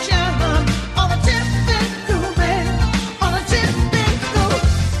feminine charm. I'm a typical man. I'm a typical.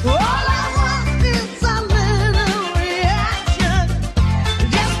 All I want is a little reaction.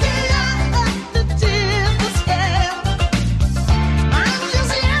 Just enough to tip the scale. I'm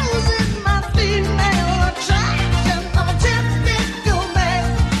just using my female attraction. I'm a typical man.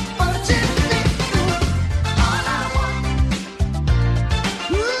 I'm a typical. All I want,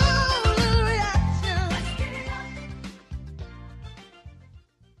 little reaction.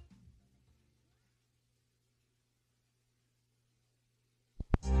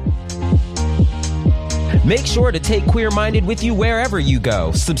 Make sure to take Queer Minded with you wherever you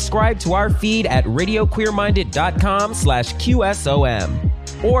go. Subscribe to our feed at radioqueerminded.com/QSOM.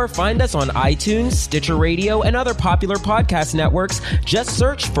 Or find us on iTunes, Stitcher Radio, and other popular podcast networks. Just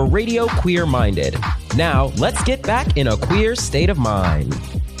search for Radio Queer Minded. Now, let's get back in a queer state of mind.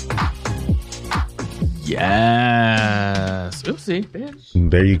 Yes. Oopsie, bitch.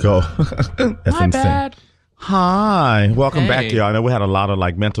 There you go. That's My insane. bad. Hi. Welcome back, Hey. y'all. I know we had a lot of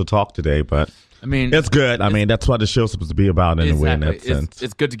like mental talk today, but I mean, it's good. I mean, that's what the show's supposed to be about anyway, in that sense.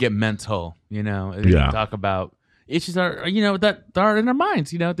 It's good to get mental, you know. and Yeah. Talk about issues that are, you know, that are in our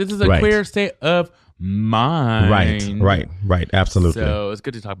minds. You know, this is a Right. queer state of mind. Right. Absolutely. So it's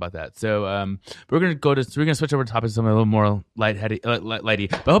good to talk about that. So we're gonna switch over to topics something a little more lighty. But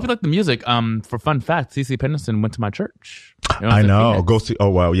I hope you like the music. For fun fact, CeCe Peniston went to my church. You I in know. Phoenix. Go see.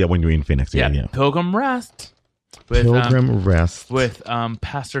 Oh well, yeah. When you're in Phoenix, yeah. Pilgrim Rest. With, Pilgrim Rest with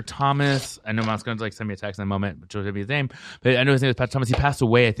Pastor Thomas. I know Mom's going to like send me a text in a moment, which will be his name. But I know his name is Pastor Thomas. He passed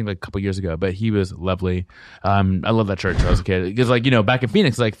away, I think, like a couple years ago. But he was lovely. I love that church when I was a kid because, like, you know, back in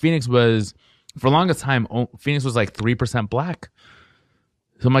Phoenix, like Phoenix was for the longest time. Phoenix was like 3% black,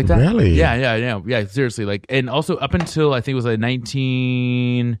 something like that. Really? Yeah. Seriously, like, and also up until I think it was like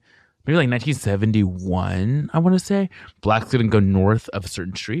 1971, I want to say, blacks couldn't go north of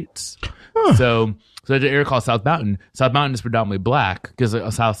certain streets. So there's an area called South Mountain. South Mountain is predominantly black because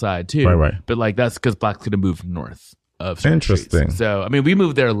of South Side too. Right. But like that's because blacks couldn't move north of certain Interesting. streets. So I mean, we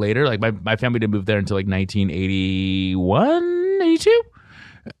moved there later. Like my family didn't move there until like 1981, 82.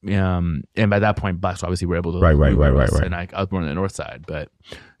 And by that point, blacks obviously were able to Right. And I was born on the north side, but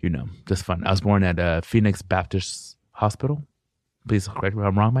you know, just fun. I was born at Phoenix Baptist Hospital. Please correct me if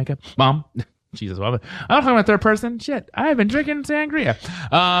I'm wrong, Micah. Mom. Jesus, I'm talking about third person. Shit, I've been drinking sangria.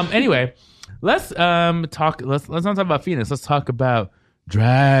 Anyway, let's talk. Let's not talk about Phoenix. Let's talk about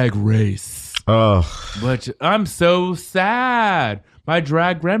Drag Race. Oh, Which I'm so sad. My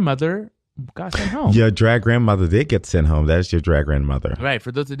drag grandmother got sent home. your drag grandmother did get sent home. That is your drag grandmother. Right.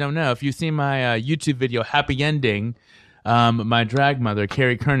 For those that don't know, if you've seen my YouTube video, Happy Ending, my drag mother,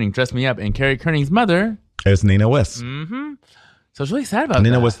 Carrie Kerning, dressed me up, and Carrie Kerning's mother It's Nina West. Mm-hmm. So I was really sad about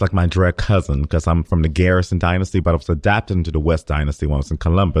Nina that. was like my direct cousin because I'm from the Garrison dynasty, but I was adapted into the West dynasty when I was in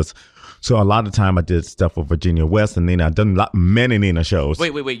Columbus. So a lot of time I did stuff with Virginia West and Nina. I've done many Nina shows.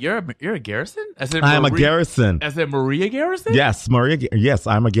 Wait. You're a Garrison? As in I am a Maria- Garrison. As in Maria Garrison? Yes, Maria. Yes,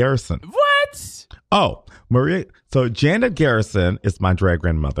 I'm a Garrison. What? Oh, Maria. So Janet Garrison is my drag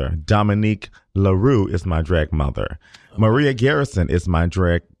grandmother. Dominique LaRue is my drag mother. Maria Garrison is my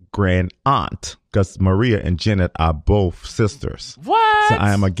drag grand aunt because Maria and Janet are both sisters. What? So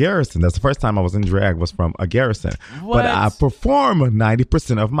I am a Garrison. That's the first time I was in drag was from a Garrison. What? But I perform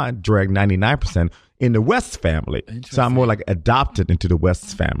 90% of my drag, 99% in the West family. So I'm more like adopted into the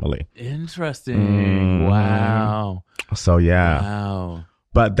West family. Interesting. Wow. So yeah. Wow.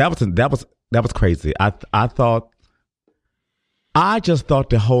 But that was crazy. I just thought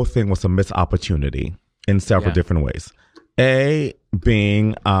the whole thing was a missed opportunity in several different ways. A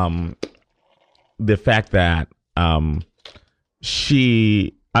being the fact that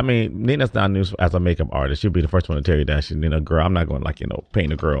Nina's not new as a makeup artist. She'll be the first one to tell you that. Nina, girl, I'm not going to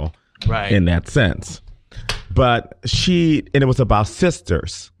paint a girl Right. in that sense. But and it was about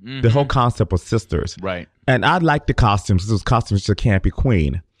sisters. The whole concept was sisters. Right. And I liked the costumes. It was costumes to Campy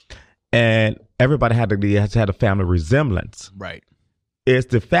Queen. And everybody had to have a family resemblance. Right. It's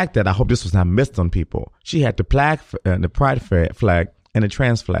the fact that I hope this was not missed on people. She had the pride flag and the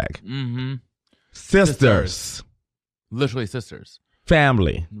trans flag. Mm-hmm. Sisters. Literally sisters.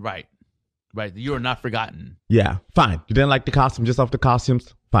 Family. Right. Right. You are not forgotten. Yeah. Fine. You didn't like the costume, just off the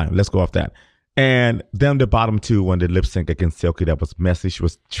costumes? Fine. Let's go off that. And then the bottom two, when the lip sync against Silky, that was messy. She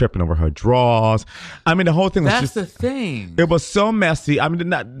was tripping over her drawers. I mean, the whole thing was That's just... the thing. It was so messy. I mean,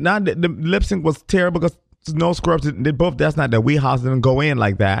 not the lip sync was terrible because no scrubs. They both. That's not that We House didn't go in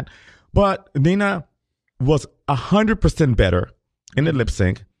like that. But Nina was 100% better in the lip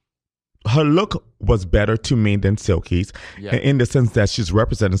sync. Her look was better to me than Silky's, in the sense that she's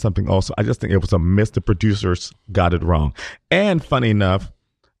representing something also. I just think it was a miss. The producers got it wrong. And funny enough,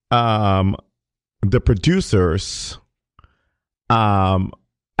 the producers,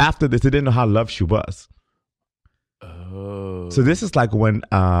 after this, they didn't know how loved she was. Oh. So this is like when,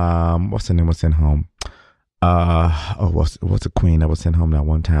 what's her name was sent home? What's the queen that was sent home that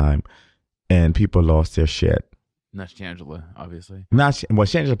one time? And people lost their shit. Not Shangela, obviously.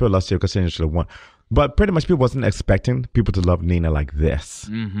 Shangela people lost shit because Shangela should have won. But pretty much people wasn't expecting people to love Nina like this.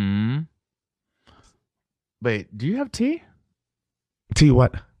 Mm-hmm. Wait, do you have tea? Tea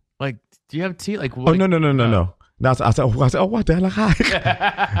what? Like, do you have tea? Like, oh, no. No, I said, oh, what the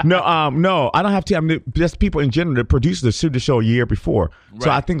hell? No, I don't have tea. I mean, just people in general, the producers shoot the show a year before. Right.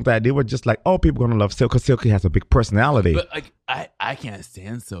 So I think that they were just like, oh, people are going to love Silky because Silky has a big personality. But like, I can't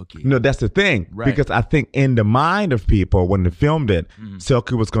stand Silky. No, that's the thing. Right. Because I think in the mind of people, when they filmed it,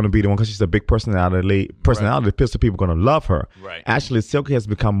 Silky was going to be the one because she's a big personality. Right. Pistol people are going to love her. Right. Actually, Silky has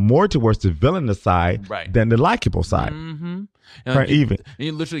become more towards the villainous side than the likable side. Mm-hmm. And like, even. And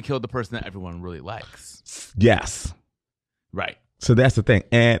you literally killed the person that everyone really likes. Yes. Right. So that's the thing.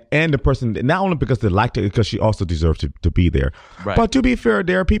 And the person, not only because they liked it, because she also deserved to be there. Right. But to be fair,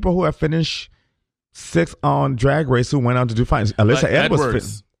 there are people who have finished 6 on Drag Race who went on to do fine. Alyssa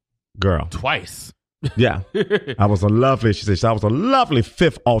Edwards. Girl. Twice. Yeah. I was a lovely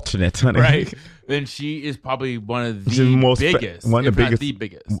 5th alternate, honey. Right. Then she is probably one of the biggest. One of the biggest. The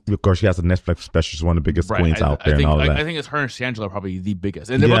biggest. Of course, she has a Netflix special. She's one of the biggest queens out there and all that. I think it's her and Shangela are probably the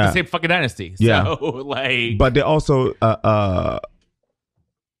biggest. And they're both the same fucking dynasty. So, like. But they also,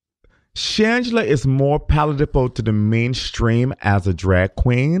 Shangela is more palatable to the mainstream as a drag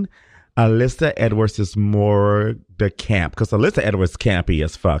queen. Alyssa Edwards is more the camp, because Alyssa Edwards is campy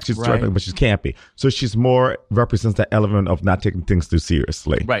as fuck. She's terrific, but she's campy. So she's more represents that element of not taking things too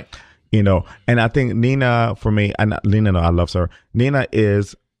seriously. Right. You know, and I think Nina, for me, and Nina, no, I love her. Nina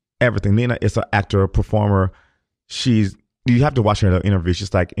is everything. Nina is an actor, performer. You have to watch her in the interview.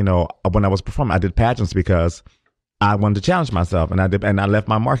 She's like, you know, when I was performing, I did pageants because I wanted to challenge myself, and I left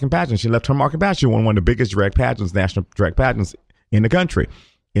my mark in pageants. She left her mark in pageants. She won one of the biggest drag pageants, national drag pageants in the country.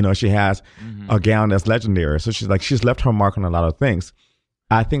 You know, she has a gown that's legendary. So she's left her mark on a lot of things.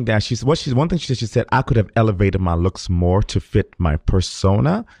 I think that one thing she said, I could have elevated my looks more to fit my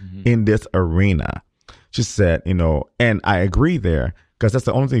persona in this arena. She said, you know, and I agree there, because that's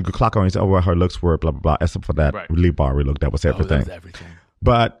the only thing you could clock on and say, oh, well, her looks were blah, blah, blah, except for that Lee Barry look. That was everything. That was everything.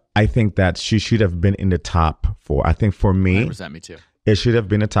 But I think that she should have been in the top 4. I think for me, 100% me too. It should have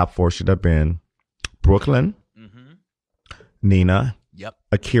been the top 4. Should have been Brooklyn, Nina,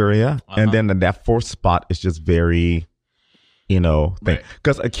 Akira, and then that 4th spot is just very, you know, thing.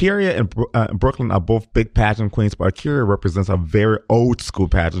 Because Akira and Brooklyn are both big pageant queens, but Akira represents a very old school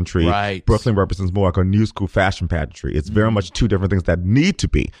pageantry. Right. Brooklyn represents more like a new school fashion pageantry. It's very much 2 different things that need to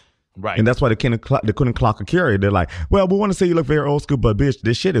be. Right. And that's why they couldn't clock Akira. They're like, well, we want to say you look very old school, but bitch,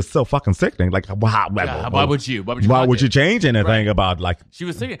 this shit is so fucking sickening. Like, why would you change anything about, like? She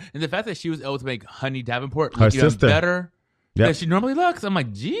was singing, and the fact that she was able to make Honey Davenport her look even sister better than she normally looks. I'm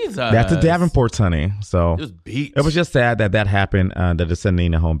like, Jesus. That's the Davenport's, honey. So it was just sad that happened, that it sent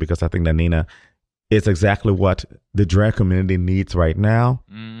Nina home, because I think that Nina is exactly what the drag community needs right now.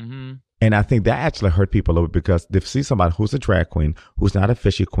 Mm-hmm. And I think that actually hurt people a little bit, because they see somebody who's a drag queen, who's not a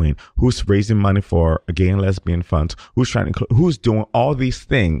fishy queen, who's raising money for gay and lesbian funds, who's doing all these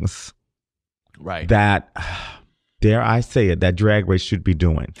things, right? That, dare I say it, that Drag Race should be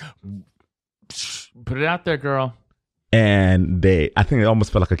doing. Put it out there, girl. And I think it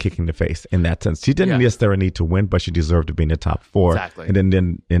almost felt like a kick in the face in that sense. She didn't necessarily need to win, but she deserved to be in the top 4. Exactly. And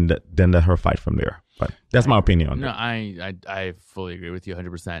then let her fight from there. But that's my opinion on that. I fully agree with you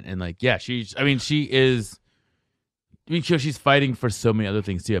 100%. And like, yeah, she is Because she's fighting for so many other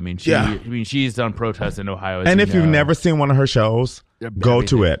things too. I mean, she's done protests in Ohio. And if you've never seen one of her shows, go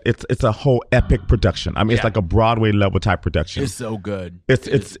to it. It's a whole epic production. I mean, it's like a Broadway level type production. It's so good.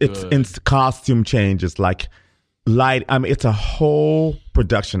 It's in costume changes, like light. I mean, it's a whole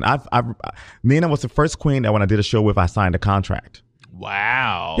production. Nina was the first queen that when I did a show with, I signed a contract.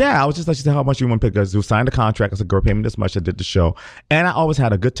 Wow. Yeah, I was just like, she said, how much you want to pay? Because we signed a contract. I said, girl, pay me this much. I did the show. And I always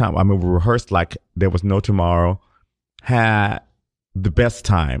had a good time. I mean, we rehearsed like there was no tomorrow. Had the best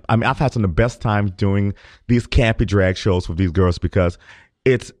time. I mean, I've had some of the best times doing these campy drag shows with these girls because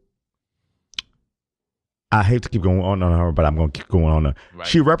I hate to keep going on her, but I'm going to keep going on her. Right.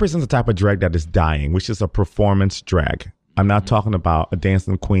 She represents a type of drag that is dying, which is a performance drag. I'm not talking about a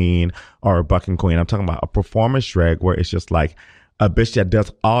dancing queen or a bucking queen. I'm talking about a performance drag where it's just like a bitch that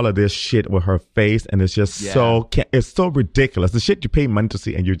does all of this shit with her face, and it's just it's so ridiculous. The shit you pay money to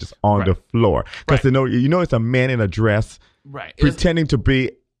see, and you're just on the floor because you know it's a man in a dress, pretending to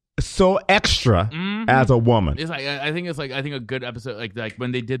be so extra as a woman. It's like I think a good episode like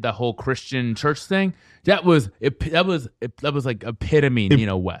when they did the whole Christian church thing. That was like epitome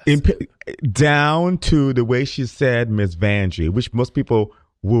Nina West. Down to the way she said Miss Vanjie, which most people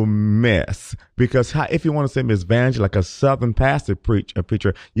will miss, because if you want to say Miss Vanjie like a Southern pastor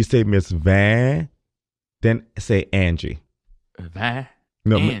preacher, you say Miss Van, then say Angie.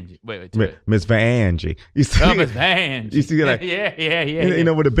 Angie. Wait. Miss Vanjie. You see, Miss Vanjie. You see, like, yeah. You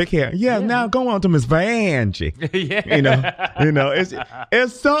know, with the big hair. Yeah. Now go on to Miss Vanjie. Yeah. You know,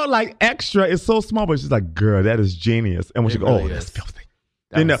 it's so like extra. It's so small, but she's like, girl, that is genius. And when she goes, that's filthy.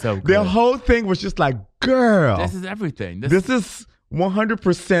 So their whole thing was just like, girl, this is everything. This is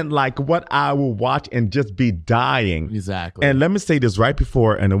 100% like what I will watch and just be dying. Exactly. And let me say this right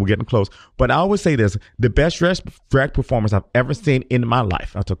before, and then we're getting close. But I always say this: the best drag performance I've ever seen in my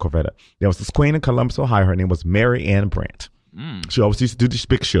life. I told Corvetta. There was this queen in Columbus, Ohio. Her name was Mary Ann Brandt. She always used to do these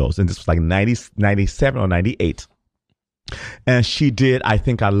big shows, and this was like 97 or 98. And she did I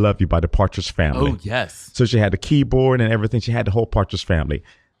Think I Love You by the Partridge Family. Oh, yes. So she had the keyboard and everything. She had the whole Partridge Family.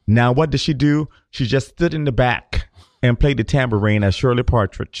 Now, what did she do? She just stood in the back and played the tambourine as Shirley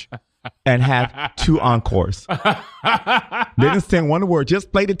Partridge and had 2 encores. They didn't sing one word,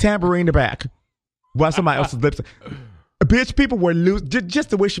 just played the tambourine in the back while somebody else's lips. Bitch, people were loose.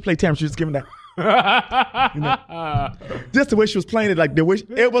 Just the way she played tambourine, she was giving that. Just the way she was playing it, like the way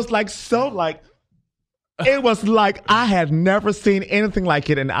it was like so like. It was like I had never seen anything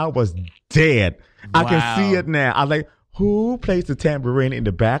like it, and I was dead. Wow. I can see it now. I was like, who plays the tambourine in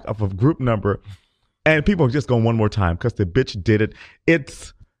the back of a group number? And people are just going one more time because the bitch did it.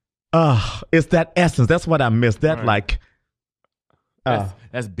 It's that essence. That's what I miss. That right.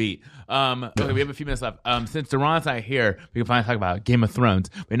 That's beat. Okay, we have a few minutes left. Since Duran's not here, we can finally talk about Game of Thrones.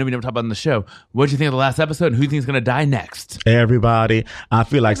 We know we never talk about it on the show. What did you think of the last episode, and who do you think is going to die next? Everybody. I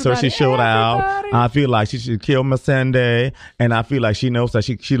feel like Cersei showed out. I feel like she should kill Missandei, and I feel like she knows that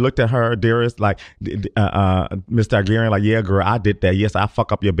she looked at her dearest, like Miss Targaryen, like, yeah, girl, I did that. Yes, I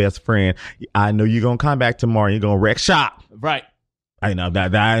fuck up your best friend. I know you're going to come back tomorrow. You're going to wreck shop. Right. I know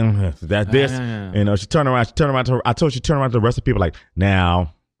that this. Yeah. You know, she turned around to her. I told her she turned around to the rest of the people like,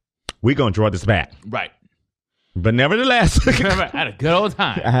 now we're gonna draw this back. Right. But nevertheless, I had a good old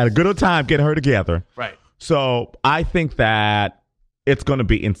time. I had a good old time getting her together. Right. So I think that it's gonna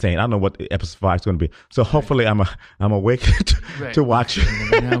be insane. I don't know what episode 5 is gonna be. So hopefully I'm awake to watch.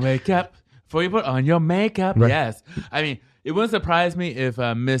 Now wake up before you put on your makeup. Right. Yes. I mean, it wouldn't surprise me if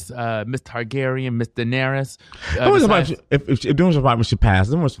Miss Targaryen, Miss Daenerys. It wouldn't surprise me if it wouldn't surprise me if she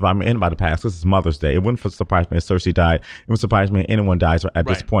passed. It wouldn't surprise me if anybody passed. This is Mother's Day. It wouldn't surprise me if Cersei died. It wouldn't surprise me if anyone dies at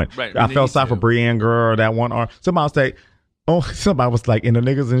this point. Right. I felt sorry for Brienne, girl, that one arm. Somebody was like, in the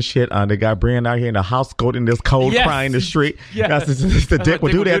niggas and shit, they got Brienne out here in the house goat in this cold, crying in the street. Yes. The dick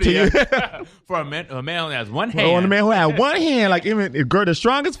will do that to you. For a man who has one hand. For a man who has one hand, like, even girl, the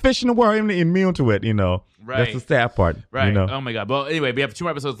strongest fish in the world, even immune to it, you know. Right. That's the sad part. Right. You know? Oh my God. Well, anyway, we have 2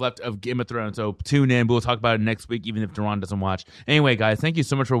 more episodes left of Game of Thrones, so tune in. We'll talk about it next week, even if Duran doesn't watch. Anyway, guys, thank you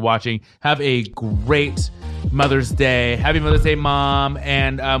so much for watching. Have a great Mother's Day. Happy Mother's Day, Mom.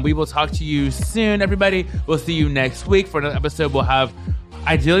 And we will talk to you soon, everybody. We'll see you next week for another episode. We'll have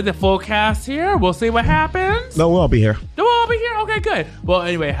ideally the full cast here. We'll see what happens. No, we'll all be here. We'll all be here? Okay, good. Well,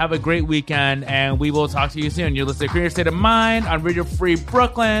 anyway, have a great weekend, and we will talk to you soon. You're listening to Creative State of Mind on Radio Free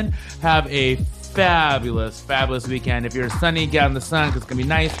Brooklyn. Have a fabulous weekend. If you're sunny, get out in the sun because it's going to be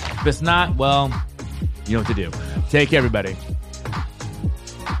nice. If it's not, well, you know what to do. Take care, everybody.